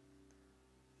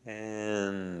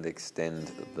 And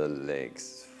extend the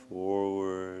legs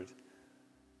forward.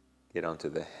 Get onto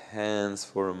the hands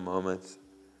for a moment.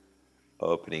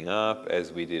 Opening up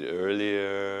as we did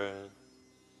earlier.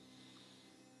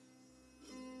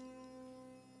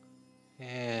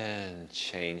 And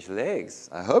change legs.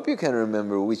 I hope you can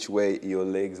remember which way your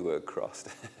legs were crossed.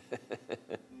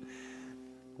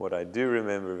 What I do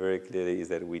remember very clearly is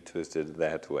that we twisted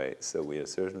that way. So we are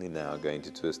certainly now going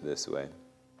to twist this way.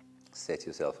 Set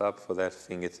yourself up for that,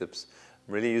 fingertips.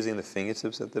 I'm really using the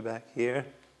fingertips at the back here.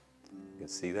 You can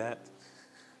see that.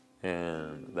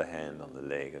 And the hand on the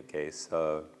leg, okay?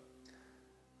 So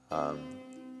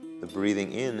the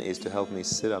breathing in is to help me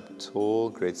sit up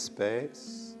tall, create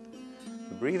space.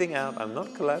 The breathing out, I'm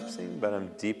not collapsing, but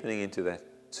I'm deepening into that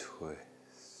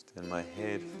twist. And my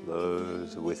head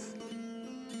flows with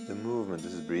the movement.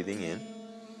 This is breathing in.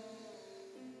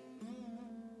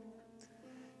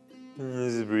 And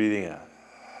this is breathing out.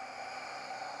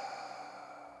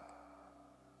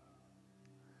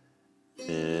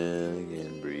 And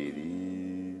again, breathe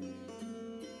in.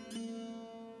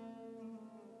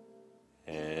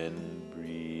 And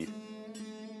breathe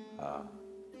out.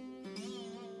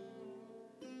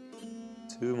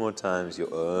 2 more times,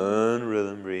 your own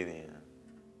rhythm, breathe in.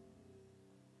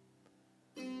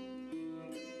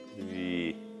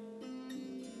 Breathe.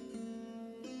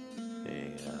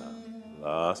 Out.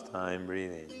 Last time,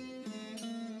 breathe in.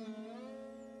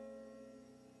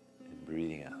 And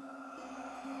breathing out.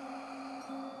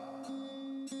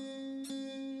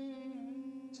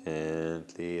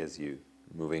 Gently as you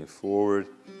moving forward,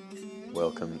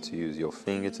 welcome to use your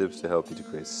fingertips to help you to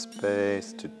create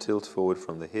space, to tilt forward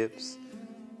from the hips,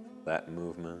 that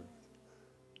movement.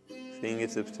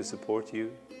 Fingertips to support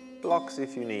you, blocks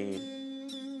if you need.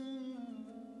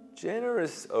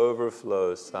 Generous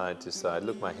overflow side to side.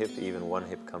 Look, my hip, even one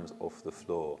hip comes off the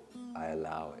floor. I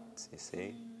allow it, you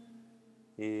see?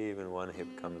 Even one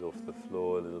hip comes off the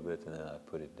floor a little bit and then I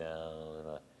put it down and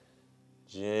I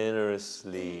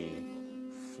generously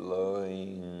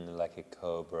flowing like a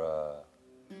cobra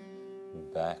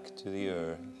back to the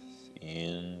earth,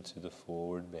 into the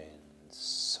forward bend,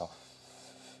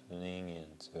 softening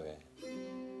into it.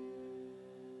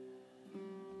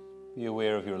 Be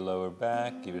aware of your lower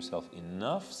back, give yourself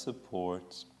enough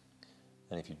support,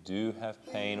 and if you do have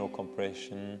pain or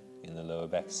compression in the lower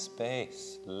back,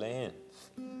 space,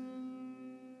 length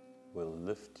will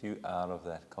lift you out of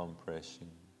that compression.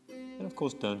 And of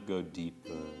course, don't go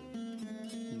deeper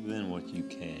than what you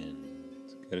can.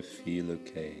 It's got to feel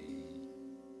okay.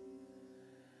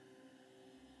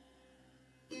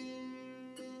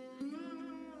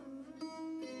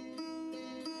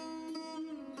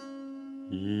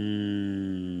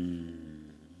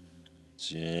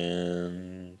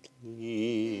 Gently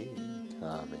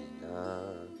coming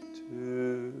up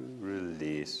to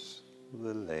release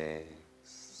the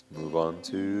legs. Move on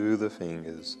to the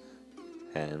fingers.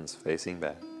 Hands facing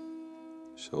back,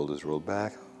 shoulders roll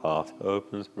back, heart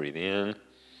opens, breathe in.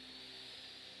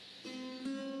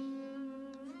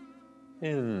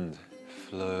 And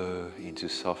flow into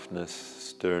softness,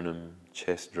 sternum,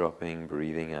 chest dropping,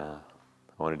 breathing out.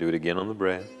 I want to do it again on the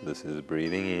breath. This is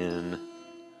breathing in.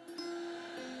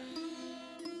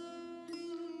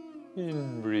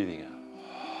 And breathing out.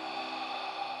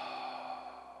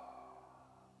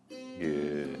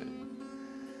 Good.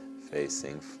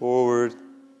 Facing forward.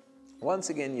 Once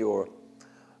again, your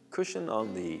cushion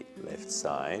on the left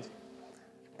side,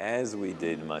 as we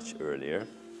did much earlier.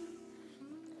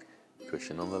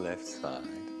 Cushion on the left side,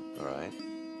 all right?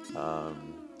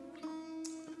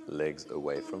 Legs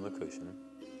away from the cushion.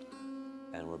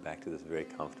 And we're back to this very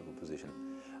comfortable position.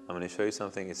 I'm going to show you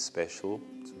something that's special.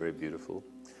 It's very beautiful.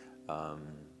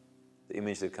 The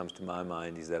image that comes to my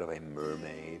mind is that of a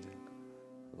mermaid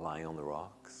lying on the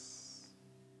rocks,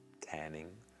 tanning,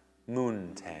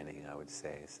 moon tanning, I would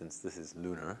say, since this is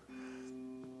lunar.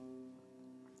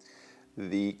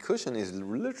 The cushion is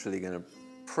literally going to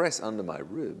press under my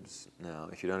ribs. Now,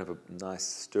 if you don't have a nice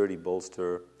sturdy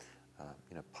bolster,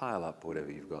 pile up whatever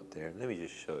you've got there. Let me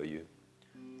just show you.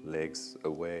 Legs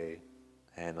away,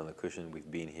 hand on the cushion.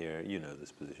 We've been here, you know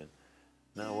this position.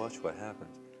 Now watch what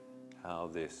happens. How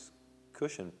this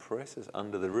cushion presses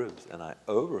under the ribs and I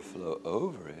overflow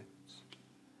over it.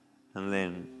 And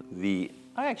then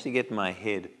I actually get my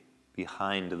head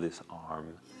behind this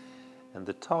arm, and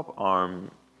the top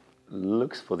arm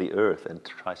looks for the earth and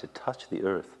tries to touch the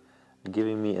earth,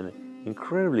 giving me an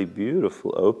incredibly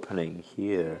beautiful opening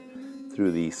here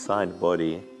through the side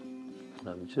body.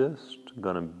 I'm just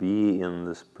gonna be in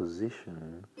this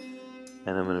position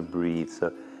and I'm gonna breathe.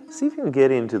 So see if you can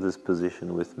get into this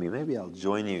position with me. Maybe I'll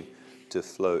join you to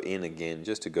flow in again,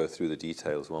 just to go through the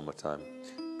details one more time.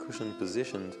 Cushion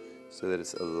positioned so that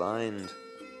it's aligned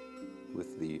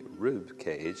with the rib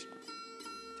cage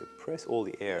to press all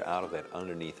the air out of that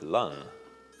underneath lung.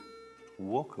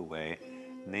 Walk away,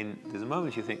 and then there's a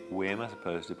moment you think, where am I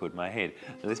supposed to put my head?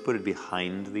 Now let's put it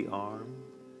behind the arm,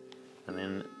 and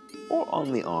then, or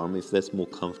on the arm if that's more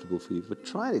comfortable for you, but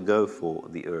try to go for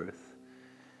the earth.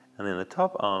 And then the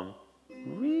top arm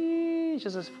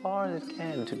reaches as far as it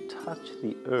can to touch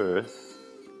the earth,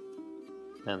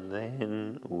 and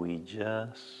then we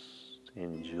just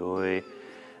enjoy.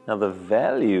 Now the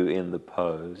value in the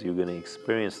pose you're going to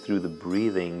experience through the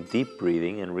breathing, deep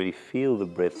breathing, and really feel the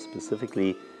breath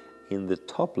specifically in the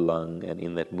top lung and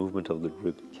in that movement of the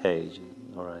rib cage.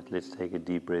 All right, let's take a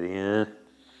deep breath in.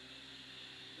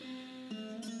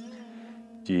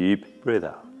 Deep breath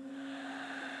out.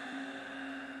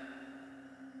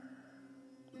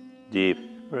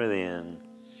 Deep breath in.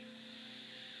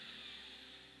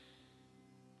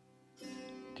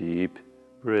 Deep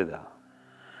breath out.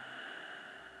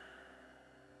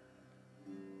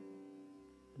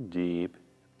 Deep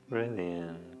breath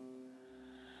in.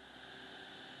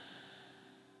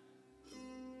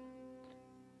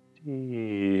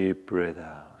 Deep breath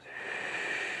out.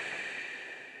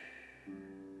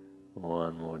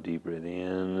 One more deep breath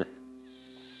in.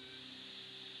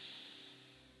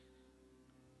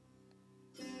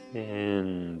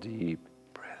 And deep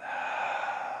breath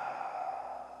out.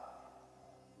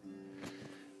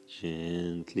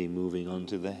 Gently moving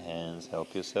onto the hands.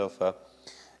 Help yourself up.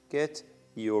 Get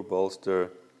your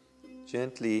bolster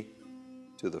gently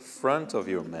to the front of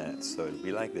your mat. So it'll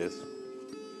be like this.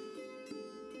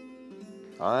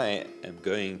 I am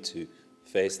going to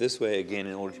face this way again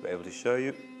in order to be able to show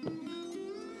you.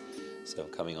 So I'm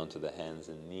coming onto the hands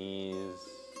and knees.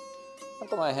 I've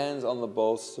got my hands on the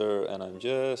bolster and I'm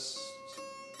just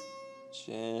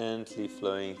gently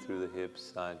flowing through the hips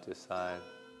side to side.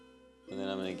 And then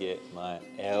I'm going to get my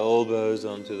elbows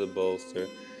onto the bolster.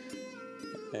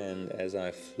 And as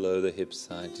I flow the hips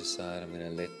side to side, I'm going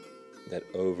to let that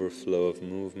overflow of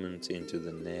movement into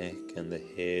the neck and the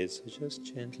head. So just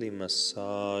gently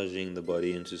massaging the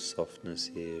body into softness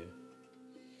here.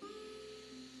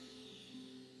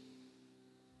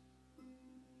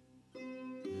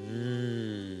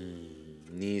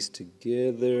 Knees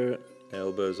together,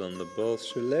 elbows on the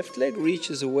bolster. Left leg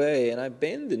reaches away and I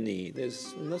bend the knee.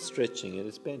 I'm not stretching it,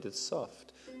 it's bent, it's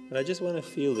soft. And I just want to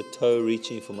feel the toe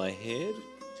reaching for my head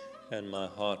and my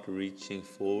heart reaching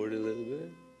forward a little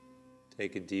bit.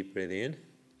 Take a deep breath in.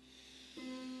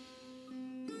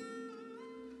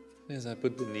 As I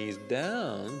put the knees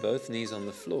down, both knees on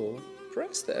the floor,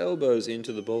 press the elbows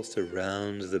into the bolster,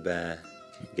 round the back.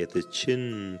 Get the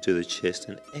chin to the chest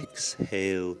and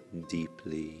exhale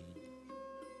deeply.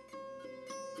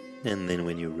 And then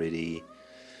when you're ready,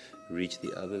 reach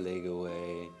the other leg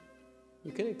away.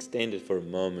 You can extend it for a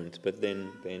moment, but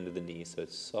then bend the knee so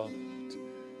it's soft.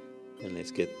 And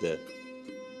let's get the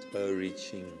toe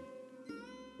reaching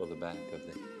for the back of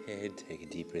the head. Take a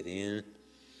deep breath in.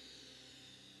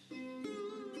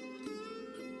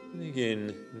 And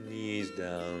again, knees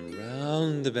down,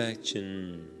 round the back,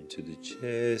 chin to the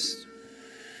chest.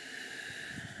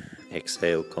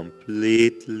 Exhale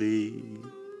completely.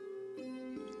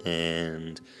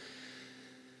 And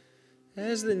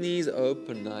as the knees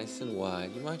open nice and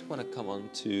wide, you might want to come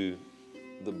onto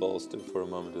the bolster for a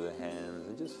moment with the hands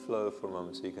and just flow for a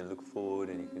moment so you can look forward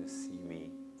and you can see me.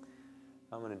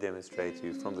 I'm going to demonstrate to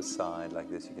you from the side like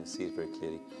this. You can see it very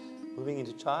clearly. Moving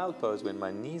into child pose when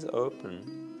my knees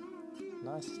open.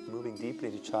 Nice, moving deeply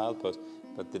into child pose.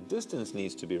 But the distance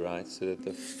needs to be right so that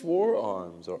the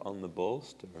forearms are on the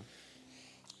bolster.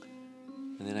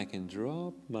 And then I can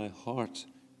drop my heart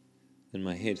and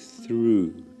my head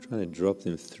through, try to drop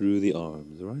them through the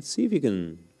arms, all right? See if you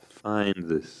can find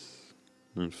this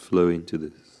and flow into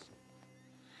this.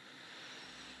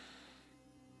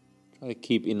 Try to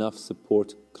keep enough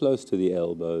support close to the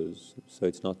elbows, so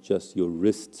it's not just your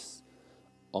wrists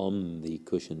on the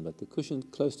cushion, but the cushion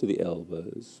close to the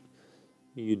elbows.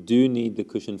 You do need the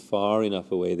cushion far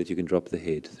enough away that you can drop the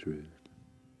head through.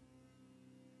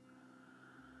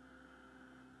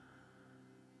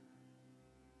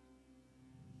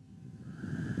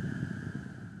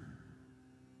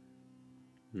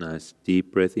 Nice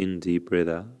deep breath in, deep breath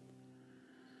out.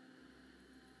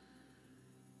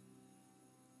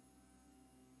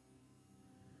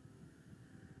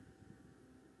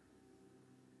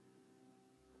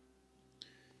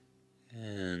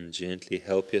 And gently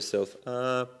help yourself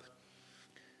up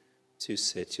to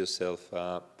set yourself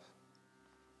up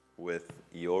with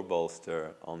your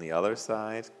bolster on the other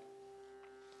side.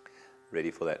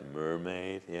 Ready for that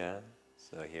mermaid, yeah?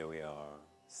 So here we are,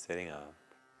 setting up.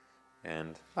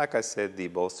 And like I said, the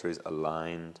bolster is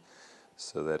aligned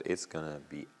so that it's going to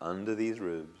be under these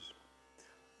ribs.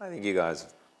 I think you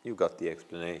guys, you got the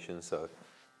explanation, so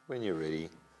when you're ready,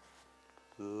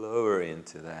 lower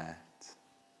into that.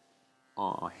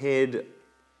 Head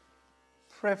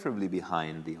preferably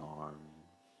behind the arm,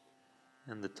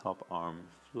 and the top arm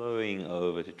flowing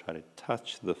over to try to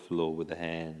touch the floor with the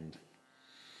hand.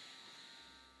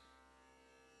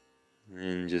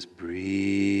 And just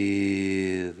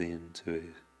breathe into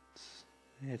it.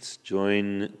 Let's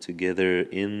join together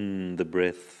in the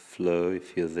breath flow.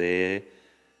 If you're there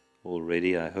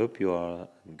already, I hope you are.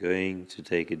 I'm going to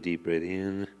take a deep breath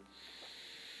in.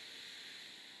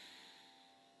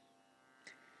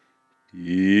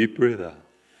 Deep breath out.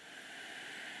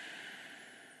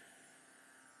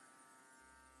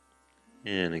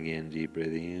 And again, deep breath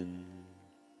in.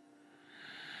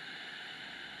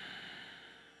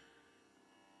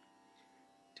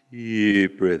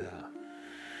 Deep breath out.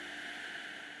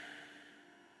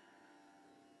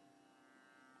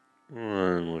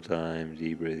 One more time,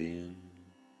 deep breath in.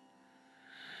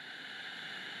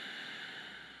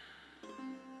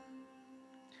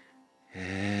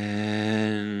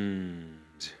 And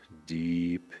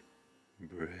deep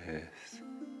breath.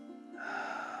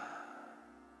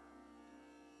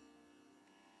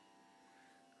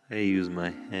 I use my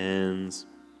hands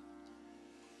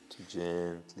to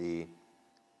gently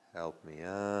help me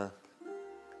up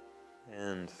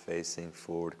and facing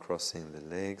forward, crossing the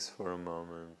legs for a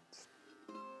moment.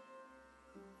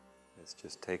 Let's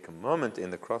just take a moment in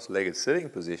the cross-legged sitting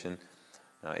position.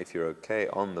 Now, if you're okay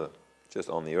just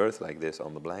on the earth like this,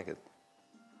 on the blanket,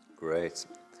 great.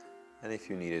 And if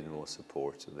you needed more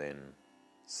support, then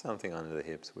something under the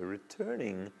hips. We're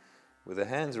returning with the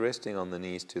hands resting on the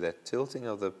knees to that tilting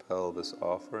of the pelvis,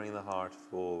 offering the heart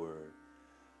forward,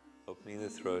 opening the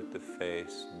throat, the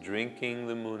face, drinking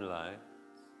the moonlight,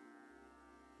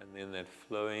 and then that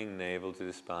flowing navel to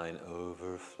the spine,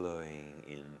 overflowing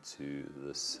into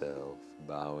the self,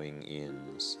 bowing in.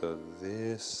 So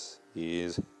this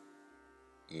is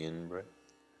in-breath.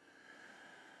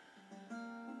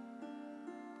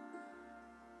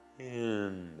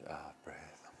 And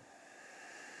out-breath.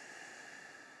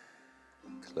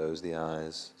 Close the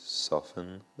eyes,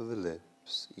 soften the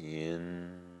lips,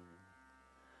 in.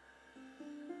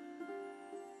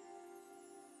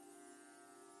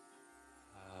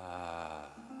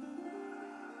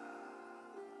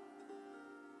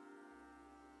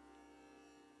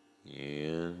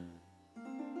 In.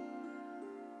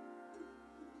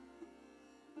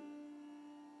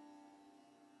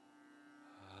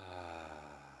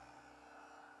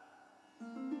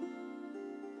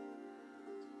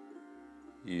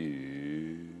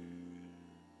 You.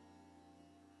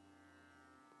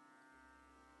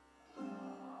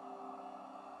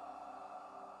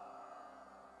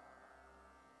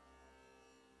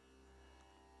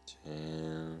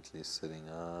 Gently sitting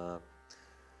up.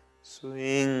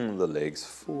 Swing the legs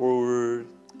forward,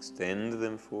 extend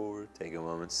them forward. Take a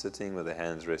moment sitting with the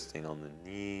hands resting on the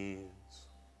knees.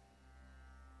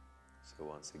 So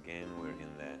once again, we're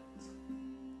in that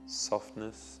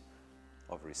softness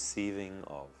of receiving,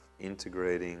 of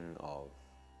integrating, of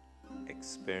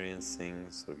experiencing,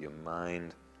 sort of your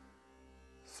mind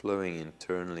flowing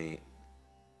internally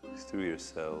through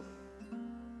yourself.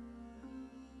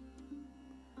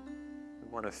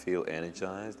 We want to feel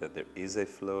energized, that there is a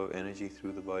flow of energy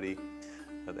through the body,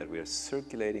 that we are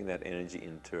circulating that energy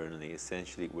internally.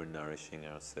 Essentially, we're nourishing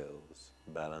ourselves,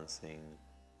 balancing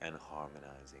and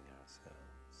harmonizing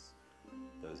ourselves.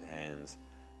 Those hands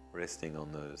resting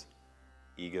on those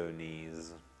ego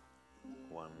knees,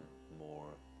 one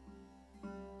more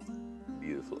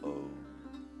beautiful Om.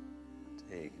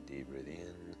 Take a deep breath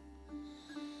in.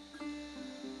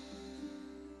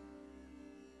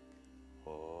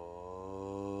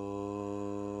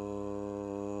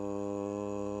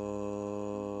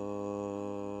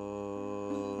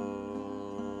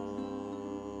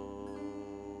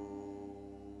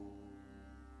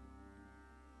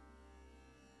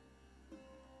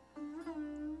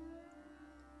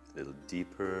 A little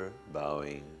deeper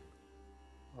bowing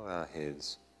of our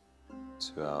heads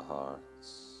to our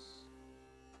hearts.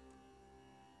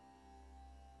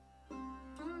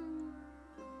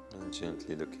 And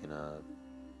gently looking up.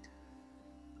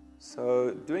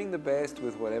 So doing the best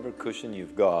with whatever cushion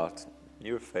you've got.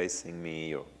 You're facing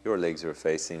me, or your legs are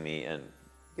facing me, and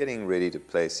getting ready to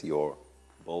place your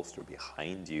bolster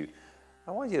behind you.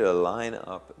 I want you to line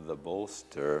up the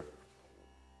bolster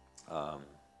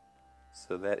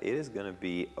so that it is going to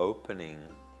be opening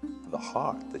the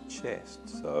heart, the chest.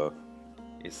 So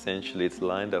essentially it's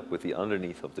lined up with the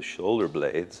underneath of the shoulder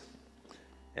blades.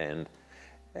 And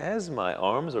as my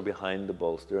arms are behind the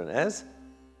bolster and as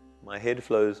my head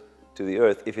flows to the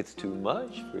earth, if it's too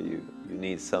much for you, you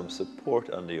need some support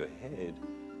under your head.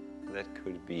 That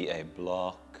could be a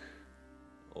block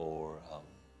or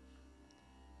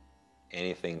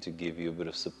anything to give you a bit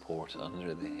of support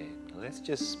under the head. Let's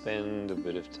just spend a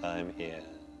bit of time here.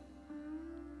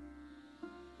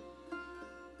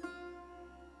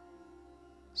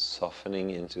 Softening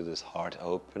into this heart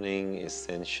opening,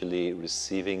 essentially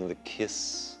receiving the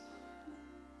kiss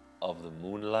of the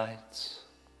moonlight,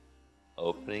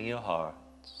 opening your heart,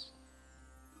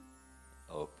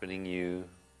 opening you,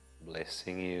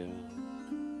 blessing you.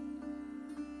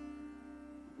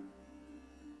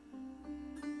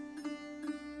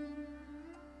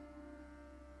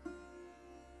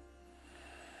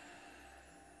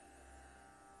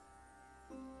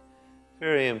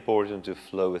 Very important to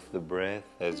flow with the breath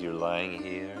as you're lying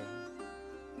here.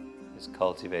 Just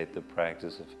cultivate the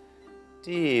practice of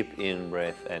deep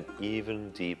in-breath and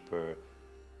even deeper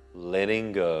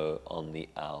letting go on the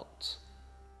out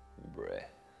breath.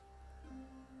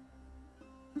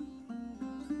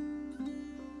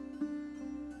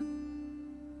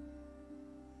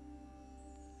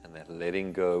 And that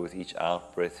letting go with each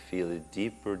out breath, feel a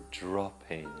deeper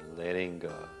dropping, letting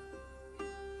go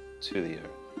to the earth.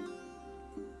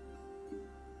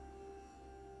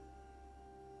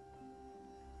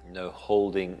 No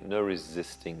holding, no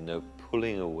resisting, no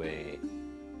pulling away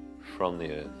from the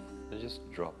earth. They're just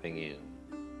dropping in.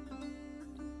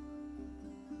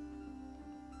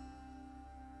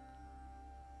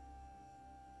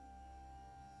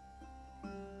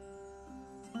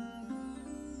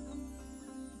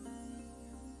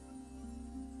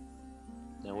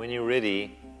 Now when you're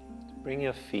ready, bring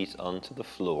your feet onto the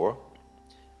floor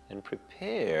and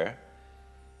prepare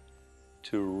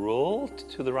to roll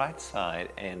to the right side,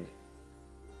 and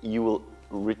you will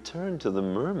return to the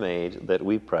mermaid that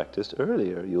we practiced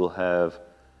earlier. You'll have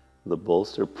the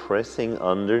bolster pressing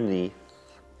underneath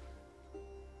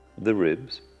the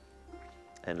ribs,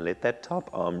 and let that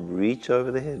top arm reach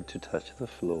over the head to touch the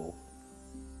floor.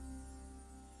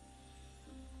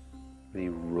 Be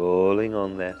rolling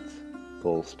on that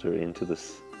bolster into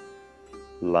this,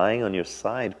 lying on your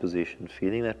side position,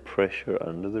 feeling that pressure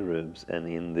under the ribs, and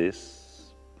in this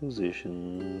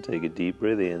position, take a deep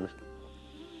breath in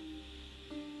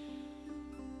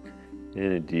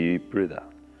and a deep breath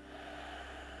out.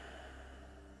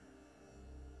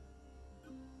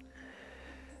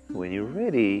 When you're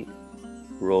ready,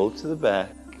 roll to the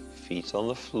back, feet on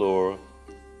the floor.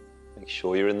 Make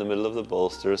sure you're in the middle of the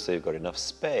bolster so you've got enough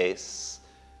space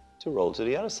to roll to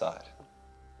the other side.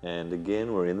 And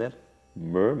again, we're in that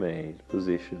mermaid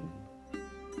position.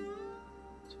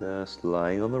 Just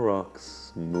lying on the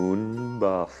rocks, moon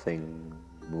bathing,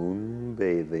 moon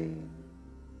bathing.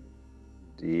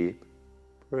 Deep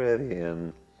breath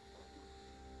in.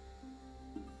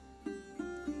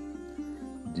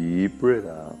 Deep breath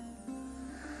out.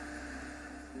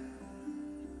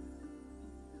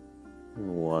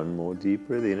 And one more deep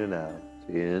breath in and out.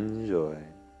 Enjoy.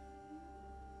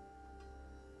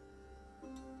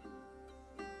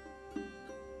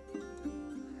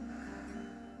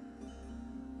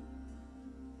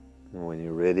 When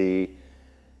you're ready,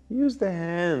 use the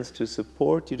hands to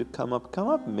support you to come up. Come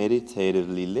up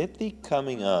meditatively. Let the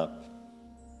coming up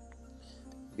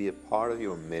be a part of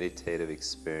your meditative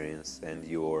experience and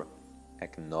your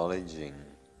acknowledging,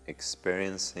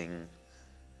 experiencing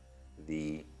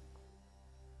the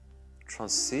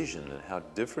transition and how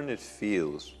different it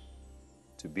feels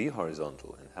to be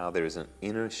horizontal, and how there is an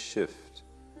inner shift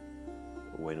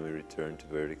when we return to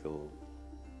vertical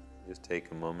Just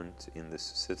take a moment in this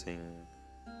sitting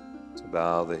to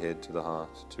bow the head to the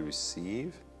heart to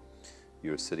receive.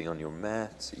 You're sitting on your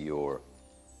mat, your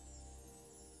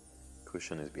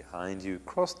cushion is behind you.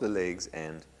 Cross the legs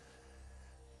and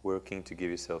working to give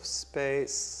yourself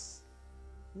space.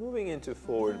 Moving into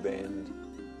forward bend.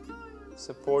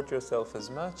 Support yourself as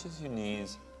much as you need.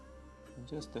 And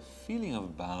just the feeling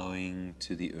of bowing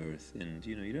to the earth. And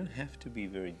you don't have to be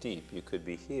very deep. You could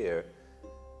be here.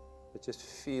 But just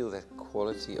feel that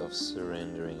quality of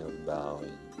surrendering, of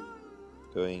bowing.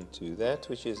 Going to that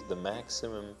which is the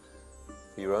maximum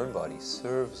for your own body.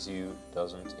 Serves you,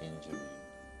 doesn't injure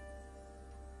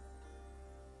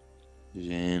you.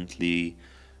 Gently,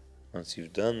 once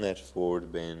you've done that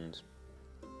forward bend,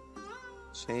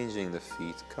 changing the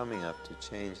feet, coming up to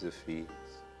change the feet,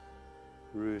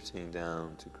 rooting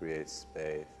down to create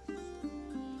space.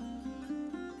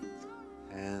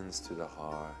 Hands to the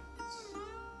heart.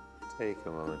 Take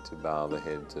a moment to bow the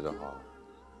head to the heart.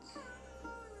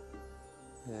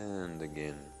 And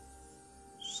again,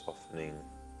 softening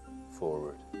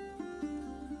forward.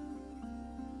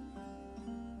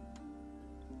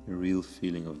 A real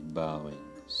feeling of bowing,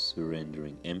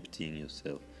 surrendering, emptying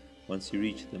yourself. Once you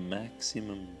reach the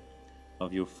maximum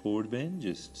of your forward bend,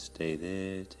 just stay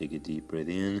there, take a deep breath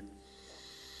in.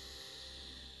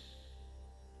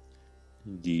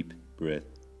 Deep breath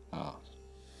out.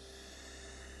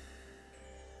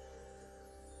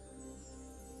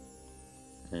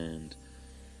 And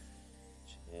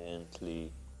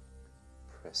gently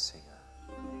pressing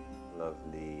up.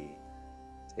 Lovely.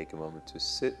 Take a moment to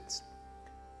sit.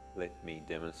 Let me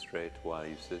demonstrate while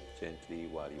you sit, gently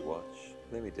while you watch.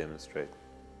 Let me demonstrate.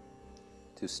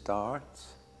 To start,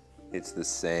 it's the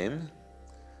same.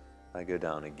 I go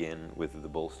down again with the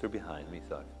bolster behind me,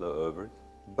 so I flow over it.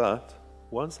 But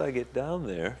once I get down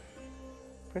there,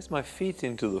 press my feet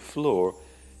into the floor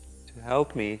to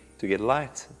help me to get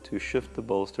light, to shift the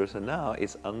bolster. So now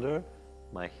it's under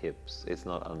my hips. It's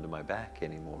not under my back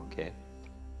anymore, okay?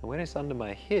 And when it's under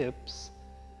my hips,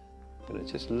 I'm going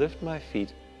to just lift my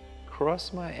feet,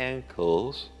 cross my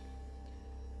ankles,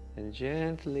 and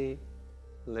gently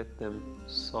let them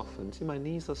soften. See, my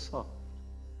knees are soft.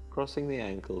 Crossing the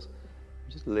ankles,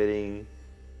 just letting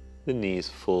the knees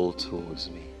fall towards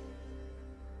me.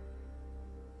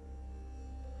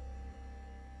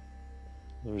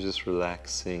 I'm just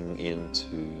relaxing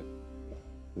into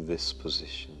this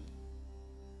position.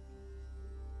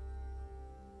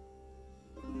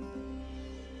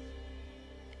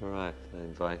 All right, I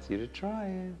invite you to try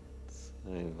it.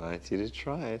 I invite you to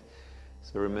try it.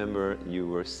 So remember, you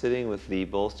were sitting with the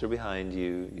bolster behind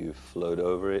you, you flowed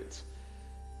over it,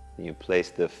 and you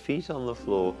placed the feet on the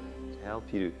floor to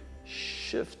help you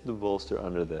shift the bolster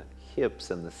under the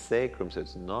hips and the sacrum so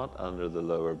it's not under the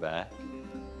lower back.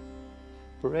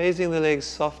 Raising the legs,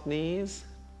 soft knees,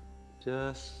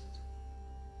 just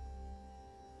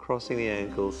crossing the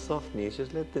ankles, soft knees,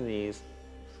 just let the knees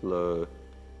flow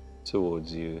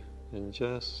towards you and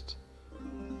just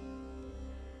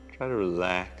try to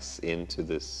relax into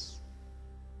this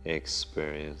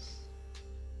experience.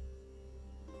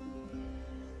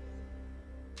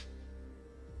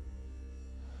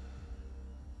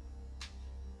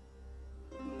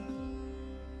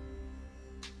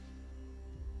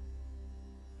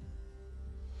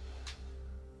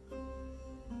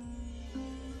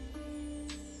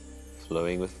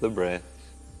 Flowing with the breath.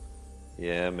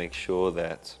 Yeah, make sure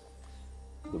that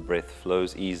the breath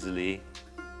flows easily.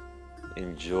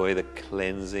 Enjoy the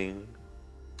cleansing,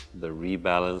 the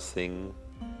rebalancing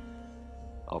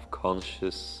of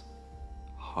conscious,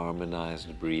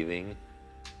 harmonized breathing.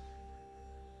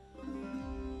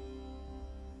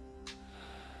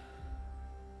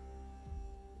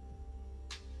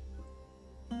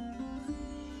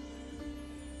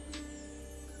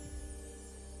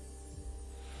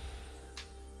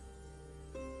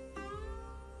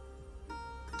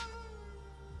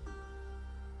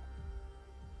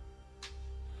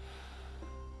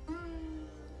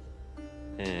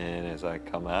 And as I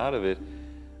come out of it,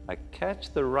 I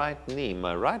catch the right knee.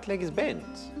 My right leg is bent.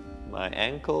 My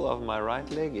ankle of my right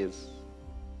leg is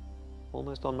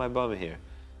almost on my bum here.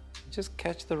 Just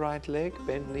catch the right leg,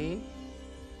 bent knee.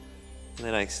 And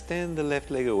then I extend the left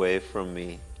leg away from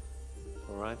me.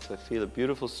 All right, so I feel a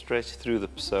beautiful stretch through the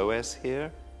psoas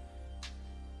here.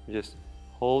 I'm just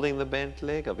holding the bent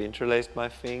leg. I've interlaced my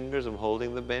fingers. I'm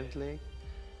holding the bent leg.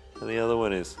 And the other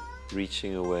one is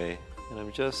reaching away. And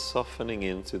I'm just softening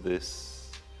into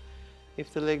this.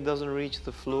 If the leg doesn't reach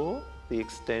the floor, the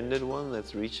extended one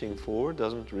that's reaching forward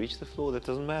doesn't reach the floor, that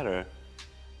doesn't matter.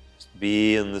 Just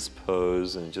be in this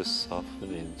pose and just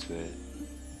soften into it.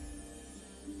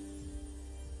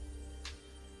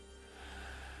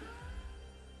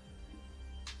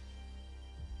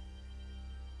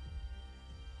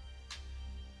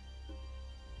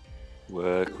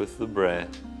 Work with the breath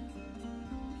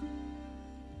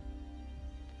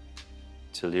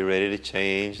till you're ready to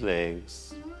change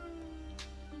legs.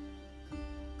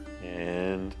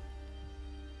 And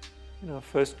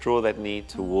first draw that knee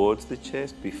towards the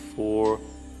chest before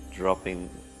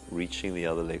reaching the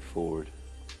other leg forward.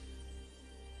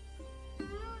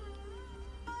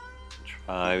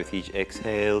 Try with each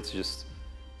exhale to just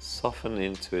soften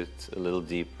into it a little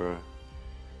deeper.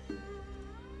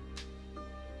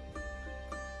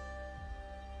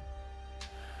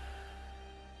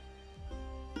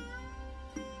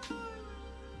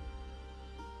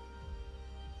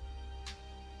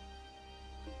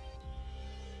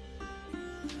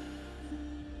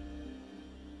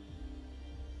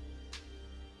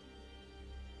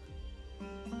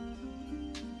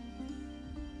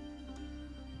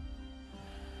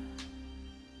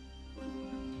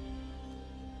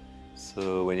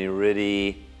 So when you're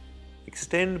ready,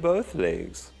 extend both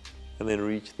legs and then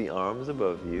reach the arms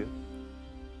above you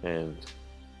and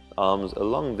arms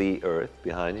along the earth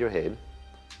behind your head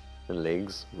and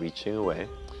legs reaching away.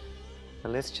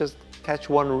 And let's just catch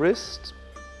one wrist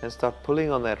and start pulling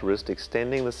on that wrist,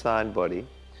 extending the side body.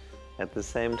 At the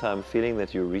same time, feeling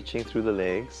that you're reaching through the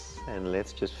legs, and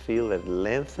let's just feel that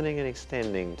lengthening and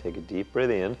extending. Take a deep breath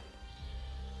in.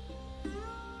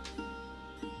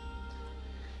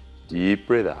 Deep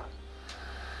breath out.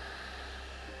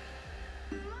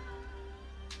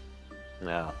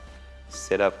 Now,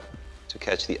 set up to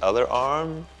catch the other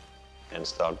arm and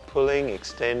start pulling,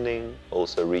 extending,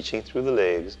 also reaching through the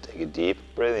legs. Take a deep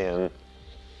breath in.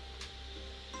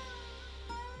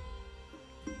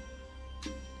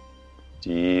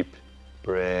 Deep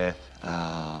breath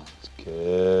out.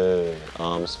 Good.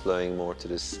 Arms flowing more to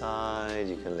the side.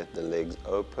 You can let the legs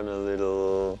open a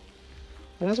little.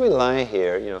 And as we lie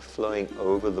here, flowing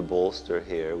over the bolster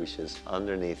here, which is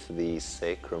underneath the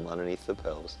sacrum, underneath the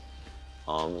pelvis,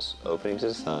 arms opening to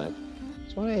the side.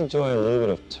 Just want to enjoy a little bit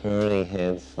of turning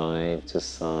head side to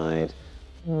side,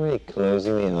 really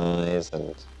closing the eyes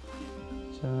and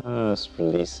just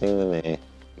releasing the neck.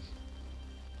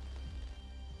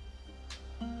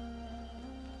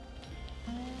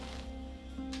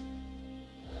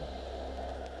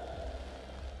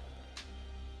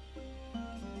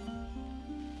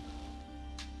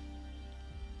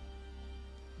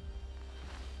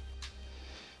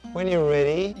 When you're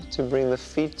ready to bring the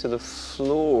feet to the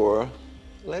floor,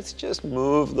 let's just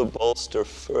move the bolster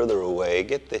further away.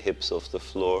 Get the hips off the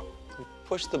floor.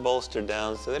 Push the bolster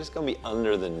down so that it's going to be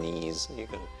under the knees. You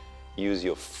can use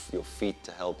your feet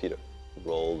to help you to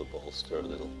roll the bolster a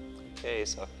little. Okay,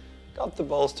 so got the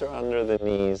bolster under the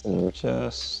knees and I'm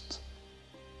just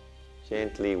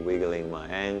gently wiggling my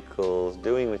ankles,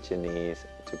 doing with your knees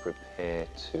to prepare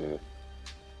to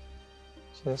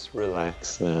just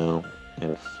relax now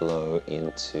and flow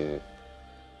into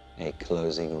a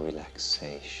closing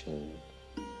relaxation.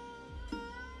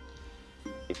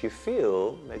 If you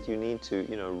feel that you need to,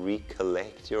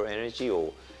 recollect your energy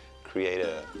or create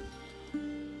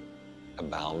a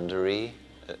boundary,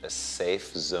 a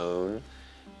safe zone,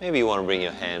 maybe you want to bring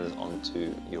your hands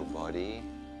onto your body,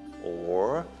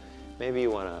 or maybe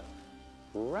you want to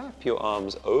wrap your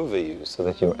arms over you so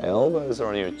that your elbows are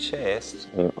on your chest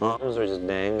and your arms are just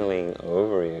dangling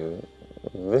over you.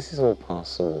 This is all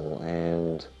possible,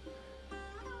 and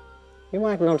you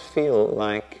might not feel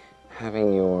like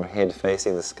having your head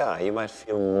facing the sky. You might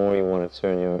feel more you want to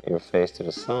turn your face to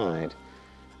the side.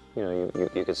 You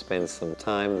could spend some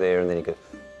time there and then you could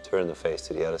turn the face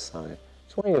to the other side.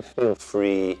 Just want you to feel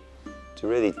free to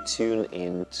really tune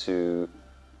into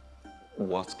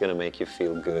what's going to make you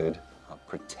feel good,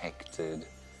 protected,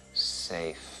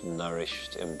 safe,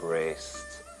 nourished,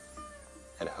 embraced,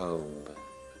 at home.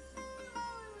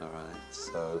 All right,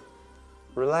 so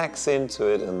relax into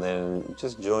it and then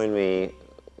just join me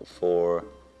for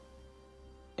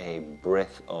a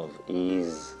breath of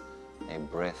ease, a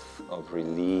breath of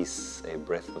release, a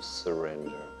breath of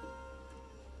surrender.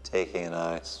 Taking a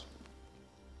nice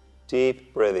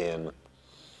deep breath in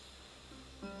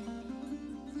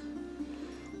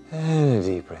and a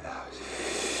deep breath out.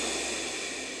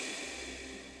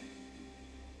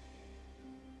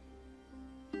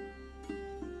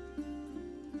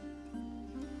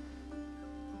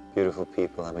 Beautiful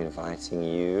people, I'm inviting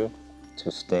you to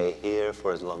stay here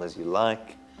for as long as you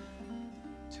like,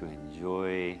 to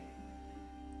enjoy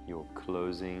your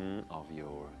closing of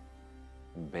your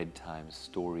bedtime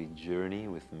story journey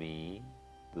with me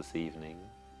this evening.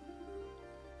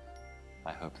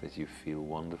 I hope that you feel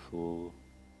wonderful,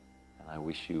 and I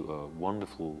wish you a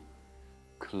wonderful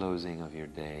closing of your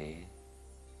day.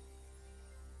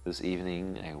 This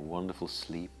evening, a wonderful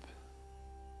sleep,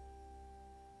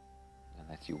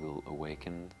 that you will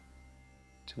awaken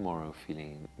tomorrow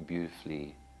feeling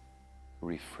beautifully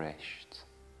refreshed,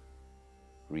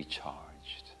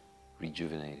 recharged,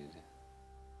 rejuvenated.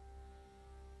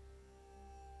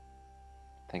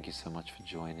 Thank you so much for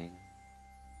joining.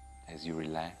 As you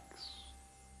relax,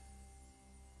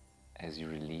 as you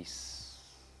release,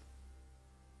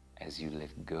 as you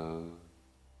let go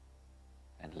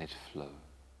and let flow,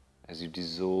 as you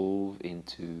dissolve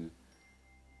into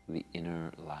the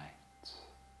inner light,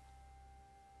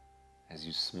 as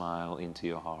you smile into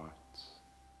your heart,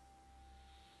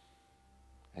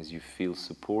 as you feel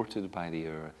supported by the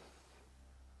earth,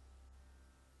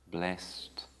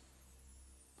 blessed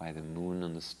by the moon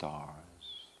and the stars,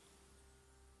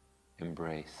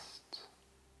 embraced,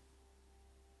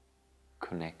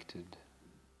 connected,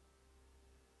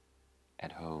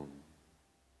 at home.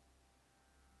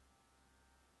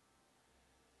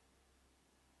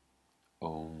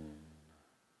 Om